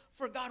thankful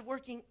for God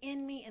working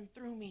in me and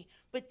through me.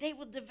 But they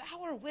will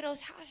devour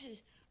widows'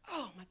 houses.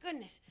 Oh, my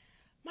goodness.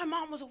 My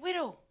mom was a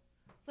widow.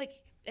 Like,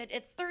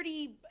 at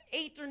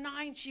 38 or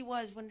 9 she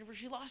was whenever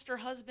she lost her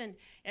husband.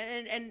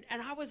 And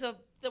I was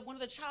one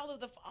of the child of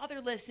the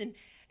fatherless.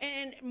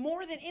 And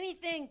more than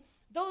anything,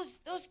 those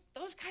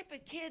type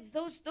of kids,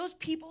 those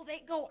people,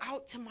 they go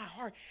out to my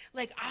heart.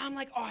 Like, I'm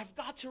like, oh, I've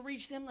got to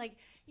reach them. Like,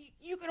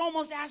 you could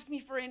almost ask me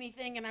for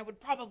anything, and I would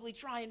probably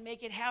try and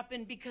make it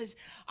happen, because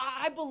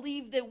I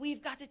believe that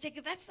we've got to take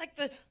it.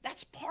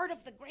 That's part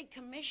of the Great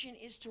Commission,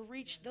 is to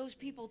reach those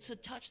people, to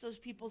touch those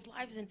people's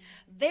lives, and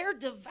they're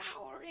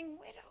devouring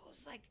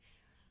widows. Like,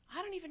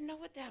 I don't even know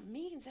what that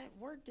means. That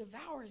word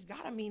devour has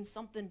got to mean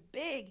something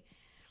big.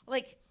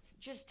 Like,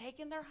 just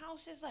taking their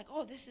houses, like,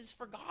 oh, this is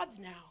for God's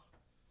now.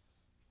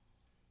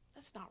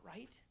 That's not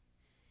right.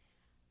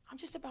 I'm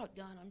just about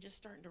done. I'm just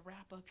starting to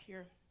wrap up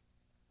here.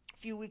 A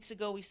few weeks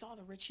ago, we saw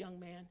the rich young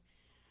man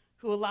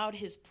who allowed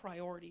his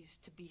priorities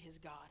to be his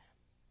God,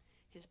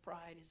 his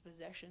pride, his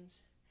possessions.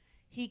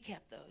 He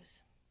kept those.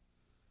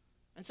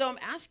 And so I'm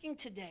asking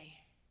today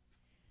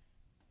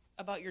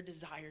about your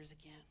desires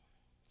again.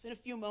 So in a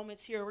few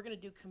moments here, we're going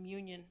to do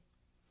communion.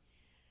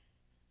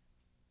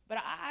 But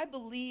I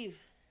believe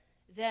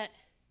that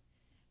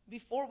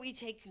before we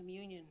take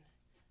communion,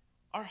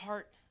 our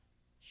heart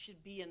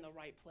should be in the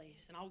right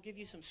place. And I'll give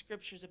you some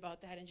scriptures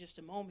about that in just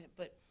a moment.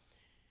 But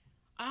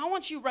I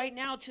want you right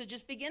now to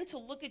just begin to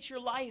look at your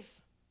life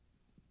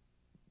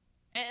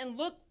and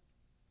look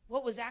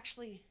what was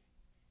actually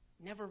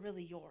never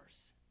really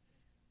yours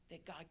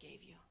that God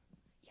gave you.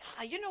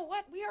 Yeah, you know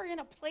what? We are in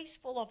a place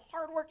full of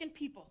hardworking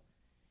people.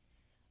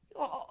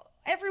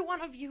 Every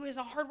one of you is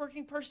a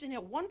hardworking person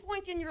at one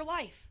point in your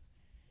life.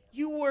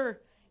 You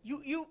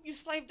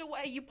slaved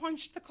away, you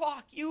punched the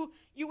clock, you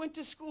went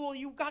to school,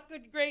 you got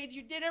good grades,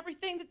 you did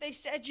everything that they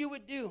said you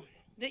would do,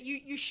 that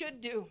you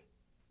should do.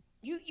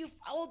 You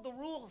followed the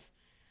rules.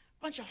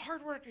 A bunch of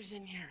hard workers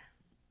in here.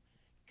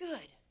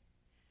 Good.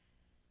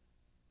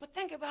 But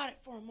think about it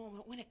for a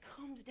moment. When it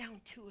comes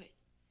down to it,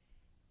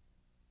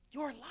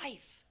 your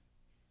life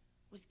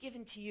was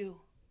given to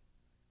you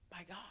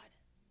by God.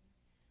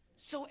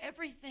 So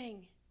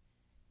everything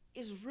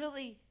is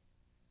really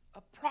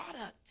a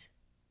product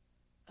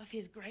of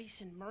his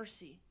grace and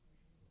mercy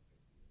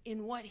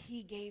in what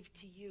he gave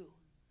to you.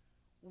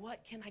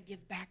 What can I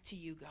give back to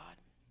you, God?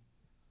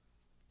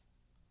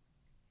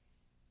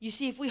 You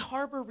see, if we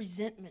harbor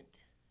resentment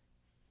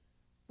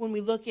when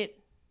we look at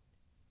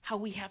how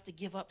we have to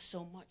give up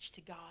so much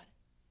to God,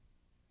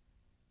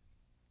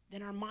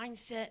 then our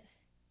mindset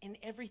and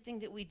everything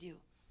that we do,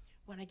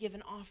 when I give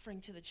an offering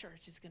to the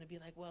church, it's going to be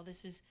like, well,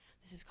 this is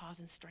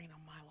causing strain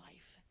on my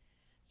life.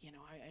 You know,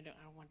 I don't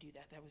want to do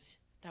that.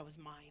 That was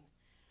mine.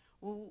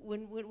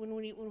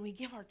 When we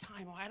give our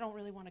time, I don't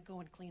really want to go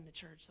and clean the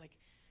church. Like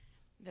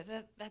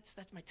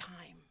that's my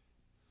time.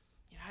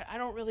 You know, I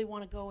don't really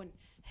want to go and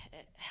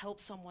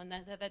help someone.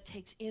 That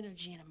takes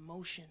energy and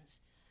emotions.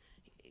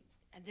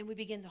 And then we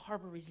begin to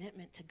harbor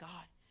resentment to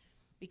God,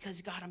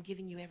 because God, I'm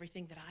giving you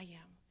everything that I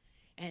am,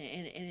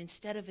 and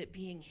instead of it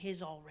being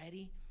his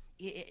already,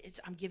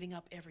 I'm giving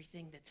up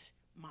everything that's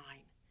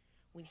mine,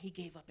 when he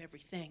gave up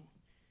everything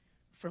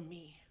for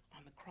me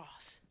on the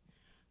cross.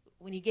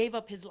 When he gave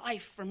up his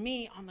life for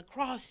me on the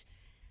cross,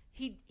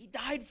 he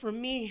died for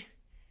me.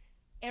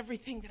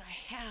 Everything that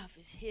I have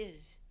is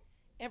his.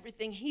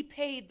 Everything. He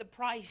paid the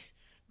price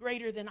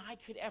greater than I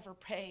could ever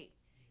pay.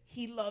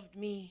 He loved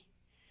me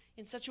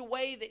in such a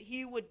way that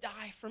he would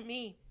die for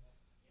me.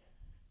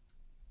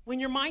 When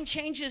your mind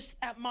changes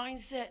that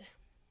mindset,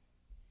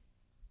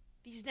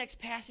 these next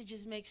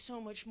passages make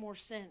so much more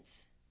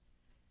sense.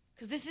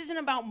 Because this isn't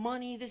about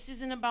money. This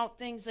isn't about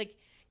things like,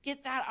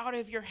 get that out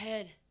of your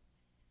head.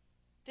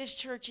 This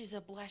church is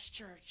a blessed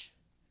church.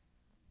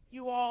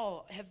 You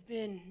all have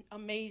been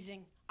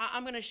amazing.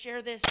 I'm going to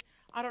share this.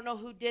 I don't know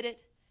who did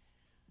it,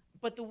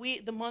 but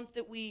the month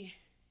that we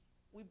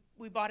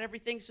bought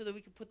everything so that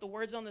we could put the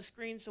words on the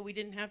screen, so we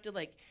didn't have to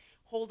like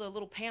hold a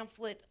little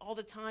pamphlet all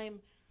the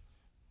time.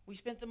 We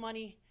spent the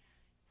money,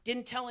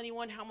 didn't tell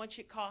anyone how much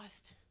it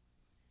cost.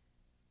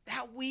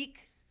 That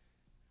week,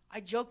 I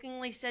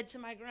jokingly said to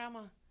my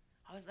grandma,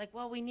 I was like,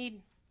 well, we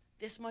need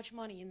this much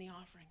money in the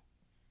offering.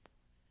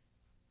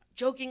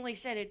 Jokingly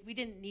said it, we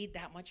didn't need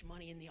that much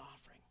money in the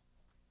offering.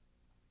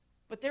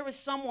 But there was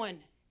someone,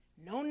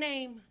 no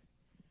name,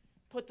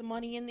 put the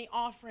money in the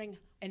offering,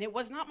 and it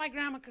was not my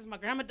grandma, because my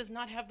grandma does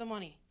not have the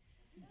money.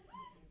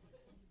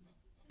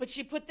 But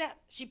she put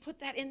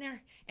that in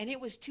there, and it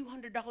was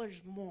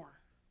 $200 more.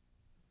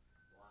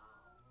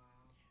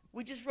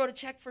 We just wrote a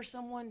check for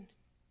someone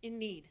in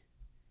need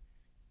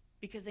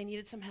because they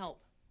needed some help.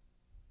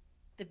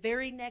 The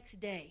very next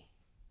day,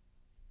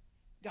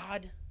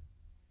 God,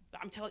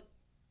 I'm telling you,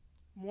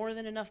 more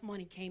than enough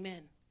money came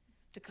in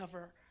to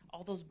cover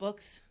all those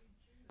books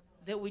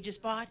that we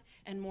just bought,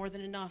 and more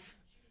than enough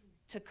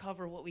to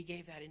cover what we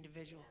gave that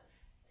individual.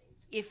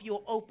 If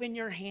you'll open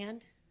your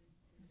hand,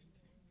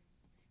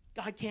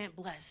 God can't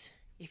bless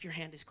if your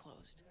hand is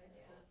closed.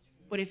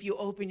 But if you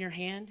open your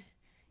hand,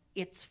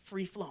 it's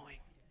free flowing.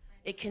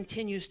 It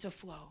continues to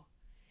flow.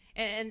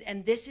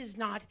 And this is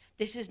not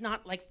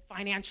like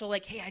financial,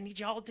 like, hey, I need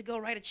y'all to go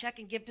write a check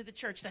and give to the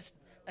church.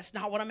 That's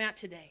not what I'm at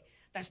today.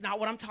 That's not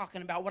what I'm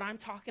talking about. What I'm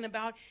talking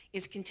about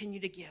is continue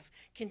to give.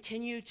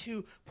 Continue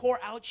to pour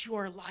out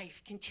your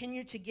life.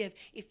 Continue to give.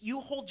 If you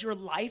hold your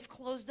life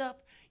closed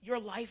up, your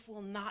life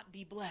will not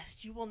be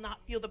blessed. You will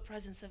not feel the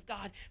presence of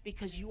God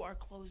because you are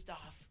closed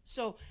off.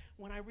 So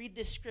when I read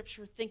this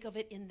scripture, think of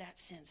it in that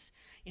sense.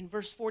 In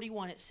verse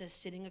 41, it says,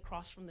 sitting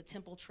across from the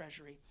temple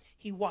treasury,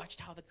 he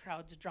watched how the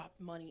crowds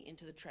dropped money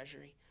into the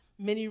treasury.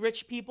 Many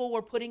rich people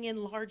were putting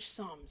in large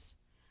sums.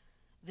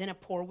 Then a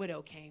poor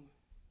widow came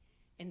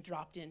and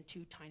dropped in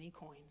 2 tiny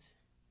coins,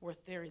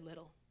 worth very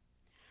little.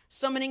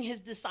 Summoning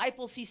his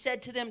disciples, he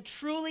said to them,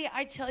 truly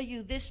I tell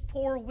you, this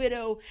poor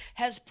widow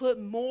has put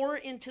more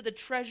into the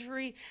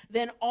treasury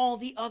than all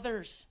the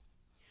others.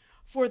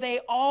 For they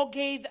all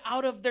gave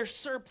out of their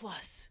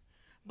surplus,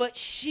 but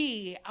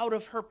she, out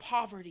of her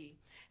poverty,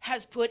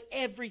 has put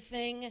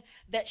everything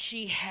that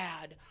she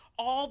had.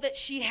 All that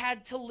she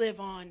had to live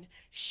on,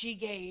 she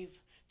gave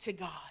to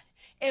God.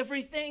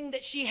 Everything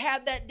that she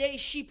had that day,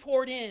 she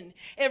poured in.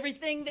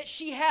 Everything that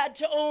she had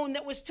to own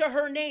that was to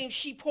her name,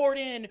 she poured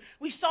in.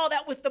 We saw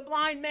that with the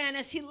blind man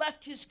as he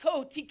left his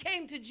coat. He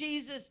came to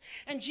Jesus,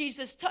 and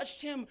Jesus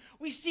touched him.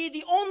 We see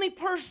the only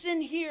person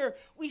here,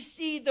 we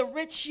see the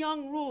rich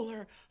young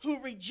ruler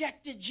who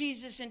rejected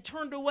Jesus and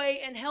turned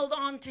away and held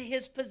on to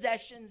his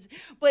possessions.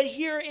 But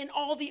here in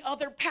all the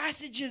other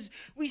passages,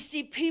 we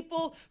see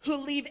people who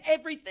leave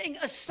everything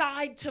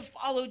aside to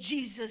follow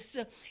Jesus.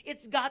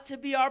 It's got to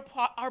be our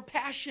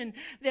passion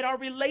that our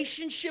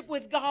relationship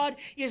with God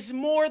is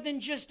more than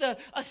just a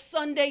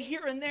Sunday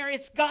here and there.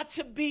 It's got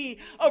to be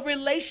a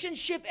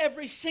relationship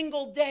every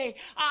single day.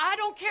 I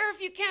don't care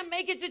if you can't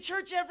make it to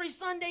church every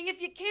Sunday.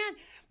 If you can't,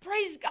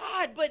 praise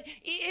God. But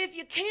if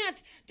you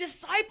can't,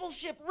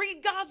 discipleship,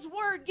 read God's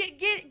word, get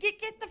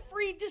the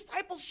free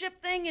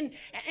discipleship thing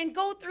and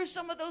go through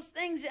some of those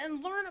things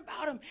and learn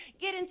about them.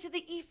 Get into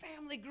the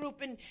e-family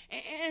group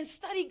and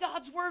study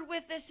God's word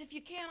with us if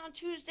you can on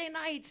Tuesday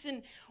nights,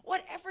 and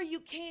whatever you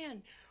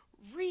can.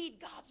 Read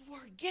God's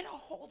word. Get a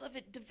hold of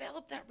it.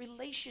 Develop that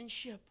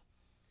relationship.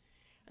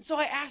 And so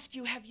I ask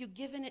you, have you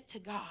given it to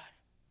God?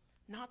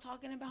 Not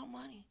talking about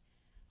money.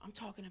 I'm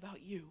talking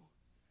about you,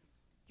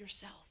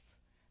 yourself.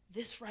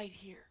 This right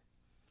here.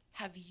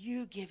 Have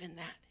you given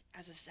that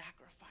as a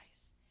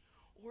sacrifice?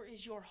 Or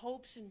is your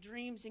hopes and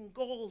dreams and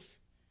goals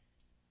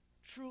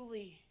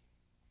truly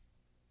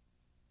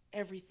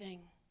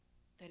everything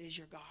that is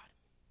your God?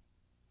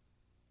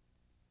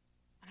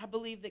 And I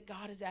believe that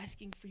God is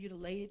asking for you to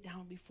lay it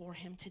down before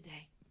him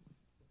today.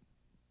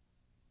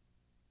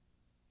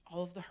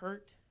 All of the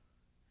hurt,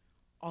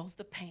 all of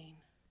the pain,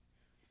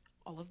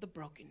 all of the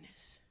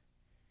brokenness,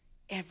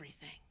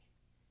 everything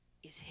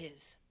is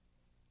his.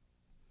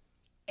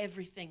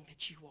 Everything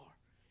that you are.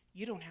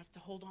 You don't have to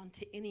hold on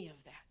to any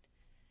of that.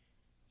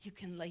 You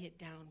can lay it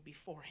down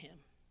before him.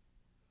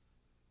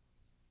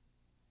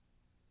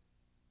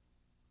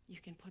 You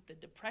can put the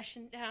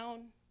depression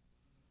down.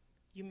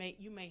 You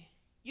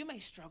may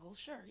struggle,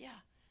 sure, yeah.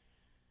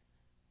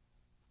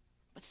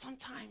 But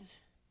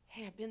sometimes,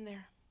 hey, I've been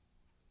there.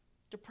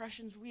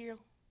 Depression's real.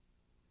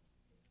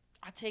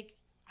 I take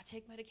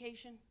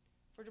medication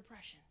for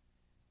depression.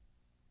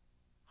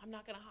 I'm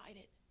not going to hide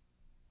it.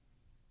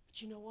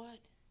 But you know what?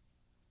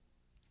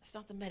 It's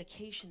not the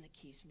medication that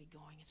keeps me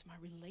going. It's my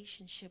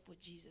relationship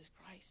with Jesus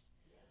Christ.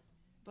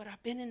 But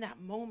I've been in that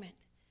moment.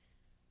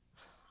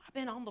 I've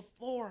been on the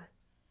floor,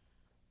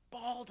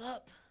 balled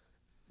up,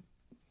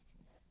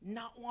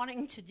 not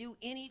wanting to do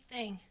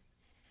anything,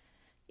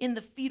 in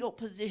the fetal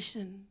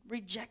position,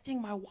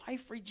 rejecting my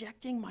wife,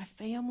 rejecting my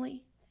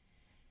family.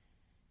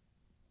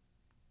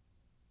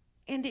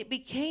 And it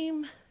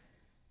became,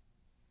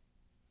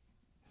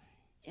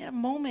 in a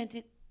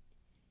moment,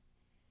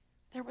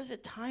 there was a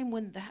time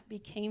when that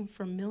became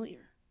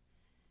familiar,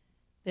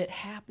 that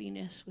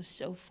happiness was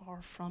so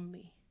far from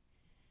me,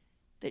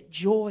 that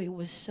joy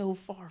was so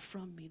far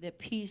from me, that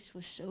peace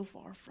was so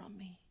far from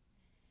me,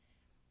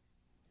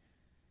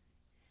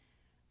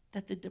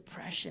 that the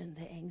depression,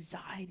 the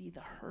anxiety, the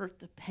hurt,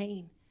 the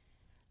pain,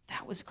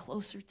 that was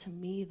closer to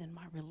me than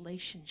my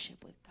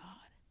relationship with God.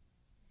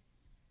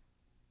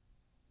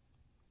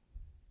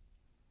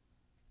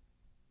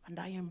 And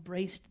I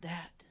embraced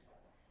that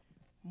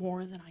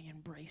more than I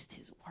embraced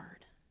his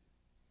word.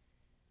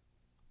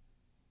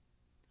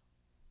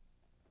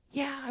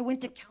 Yeah, I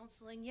went to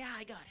counseling. Yeah,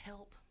 I got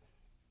help.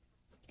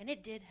 And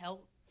it did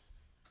help.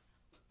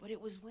 But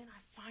it was when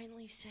I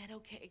finally said,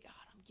 okay, God,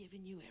 I'm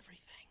giving you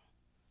everything.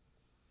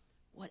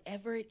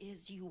 Whatever it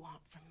is you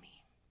want from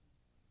me.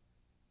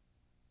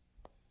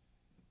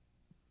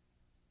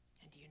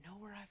 And do you know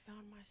where I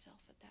found myself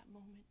at that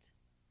moment?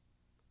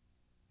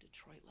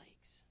 Detroit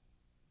Lakes.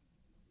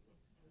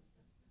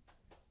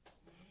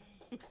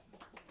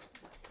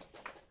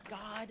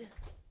 God,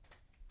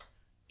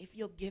 if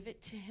you'll give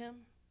it to him,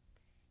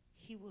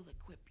 he will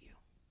equip you.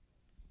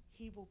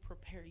 He will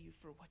prepare you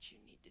for what you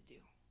need to do.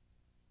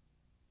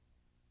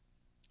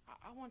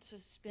 I want to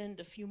spend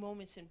a few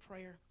moments in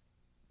prayer.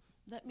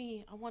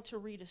 I want to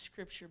read a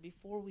scripture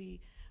before we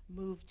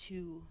move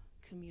to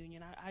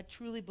communion. I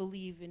truly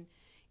believe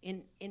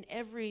in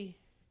every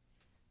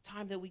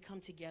time that we come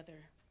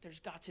together, there's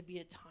got to be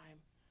a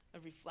time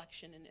of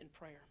reflection and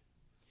prayer.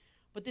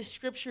 But this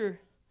scripture,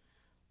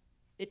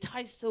 it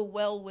ties so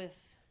well with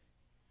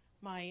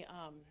my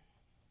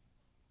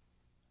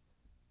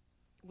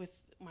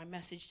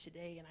message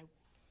today, and I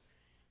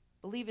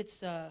believe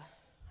it's, I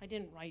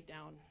didn't write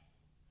down,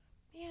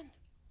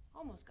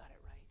 almost got it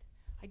right.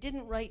 I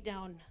didn't write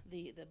down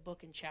the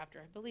book and chapter.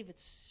 I believe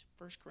it's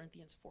 1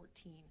 Corinthians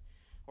 14,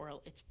 or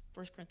it's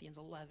 1 Corinthians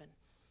 11.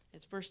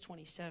 It's verse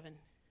 27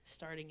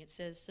 starting. It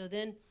says, "So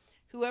then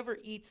whoever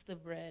eats the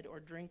bread or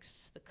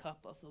drinks the cup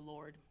of the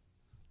Lord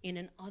in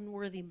an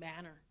unworthy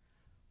manner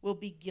will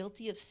be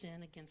guilty of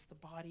sin against the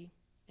body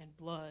and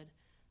blood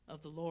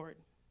of the Lord.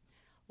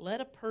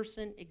 Let a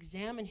person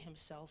examine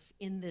himself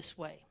in this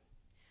way.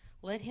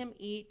 Let him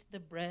eat the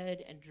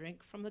bread and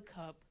drink from the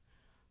cup,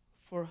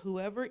 for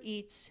whoever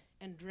eats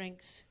and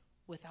drinks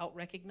without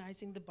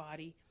recognizing the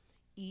body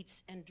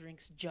eats and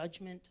drinks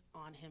judgment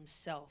on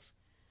himself.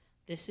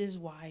 This is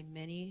why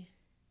many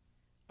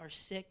are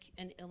sick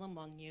and ill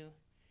among you,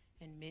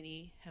 and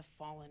many have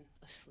fallen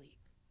asleep."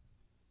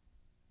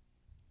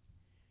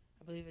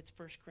 I believe it's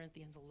 1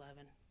 Corinthians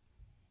 11.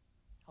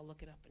 I'll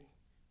look it up and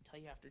tell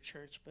you after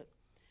church, but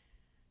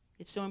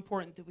it's so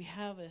important that we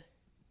have a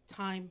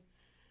time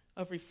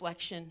of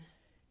reflection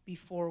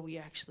before we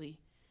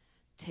actually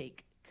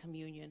take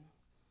communion.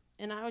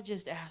 And I would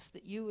just ask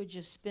that you would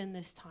just spend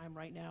this time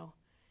right now.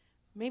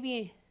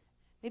 Maybe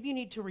you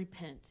need to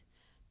repent.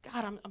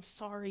 God, I'm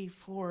sorry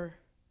for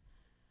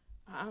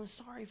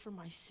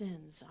my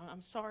sins.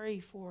 I'm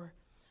sorry for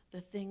the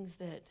things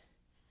that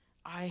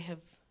I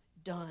have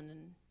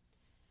done.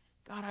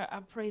 God, I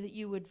pray that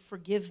you would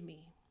forgive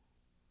me.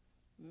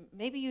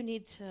 Maybe you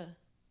need to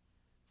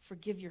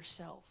forgive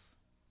yourself.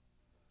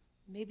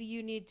 Maybe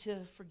you need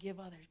to forgive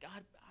others.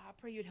 God, I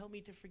pray you'd help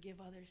me to forgive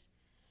others.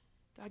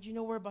 God, you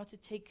know we're about to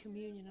take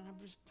communion, and I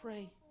just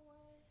pray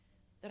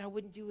that I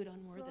wouldn't do it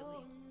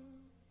unworthily.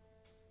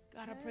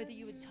 God, I pray that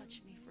you would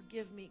touch me.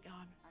 Forgive me,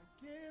 God.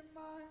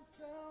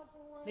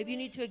 Maybe you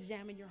need to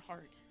examine your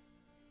heart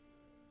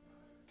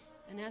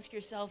and ask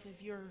yourself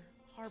if you're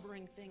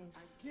harboring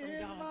things from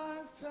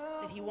God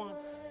that he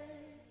wants.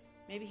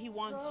 Maybe he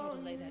wants you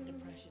to lay that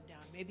depression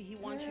down. Maybe he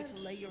wants you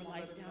to lay your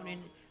life down in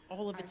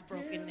all of its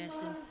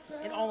brokenness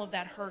and all of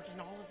that hurt and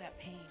all of that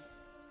pain.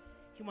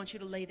 He wants you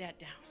to lay that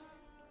down.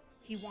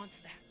 He wants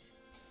that.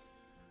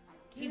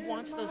 He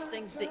wants those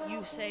things that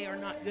you say are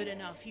not good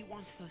enough. He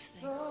wants those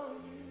things.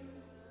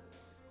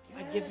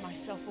 I give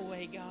myself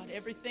away, God.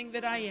 Everything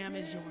that I am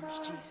is yours,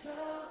 Jesus.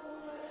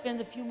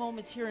 Spend a few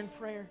moments here in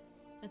prayer.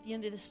 At the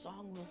end of this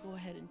song, we'll go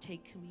ahead and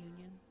take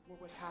communion.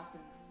 What would happen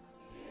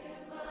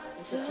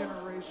if a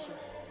generation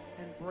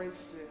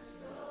embraced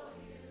this?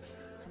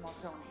 Come on,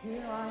 tell me.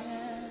 Here I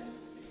am.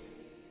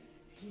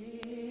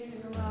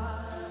 Here I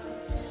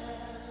am.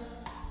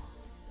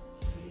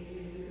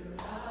 Here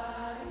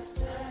I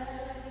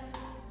stand.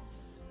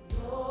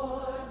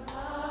 Lord,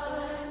 my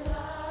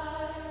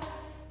life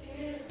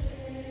is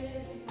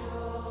in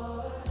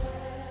your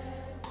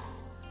hands.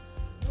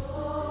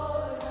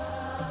 Lord,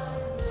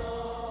 I'm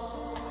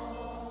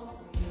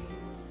longing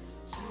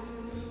to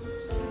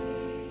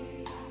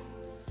see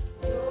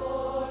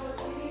your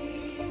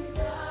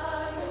desires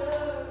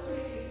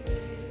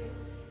revealed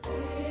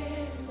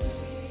in me.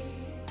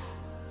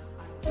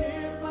 I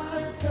give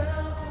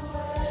myself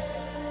away.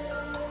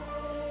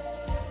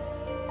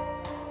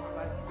 My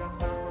life does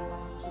not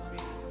belong to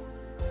me.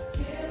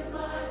 Give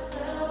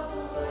myself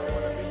away. I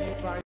want to be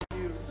used by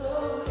you. So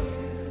you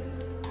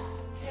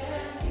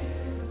can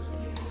use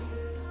me.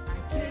 I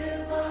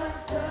give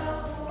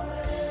myself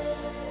away.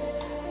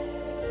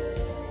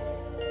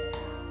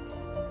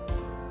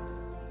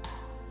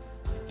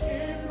 I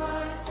give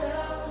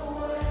myself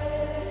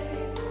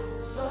away.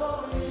 So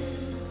you.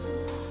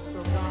 So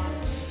God,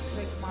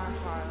 take my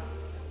heart.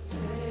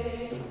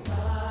 Take my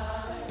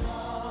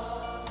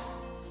heart.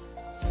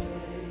 Take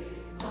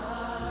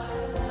my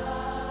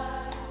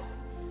life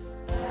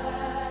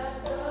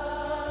as a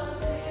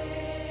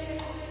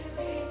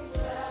living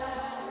sacrifice.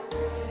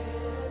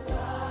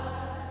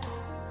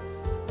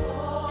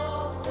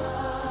 All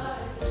my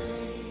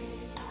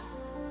dreams,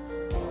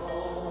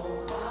 all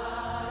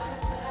my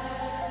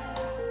plans,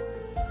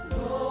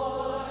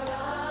 Lord, I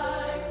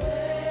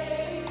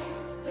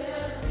place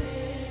them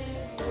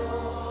in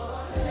your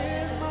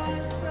hands. Give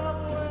myself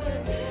away.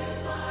 Give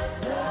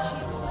myself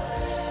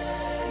away.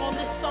 Come on,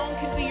 this song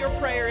can be your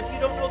prayer if you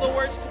don't know the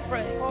words to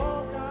pray.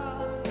 Oh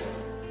God,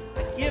 I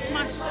give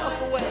myself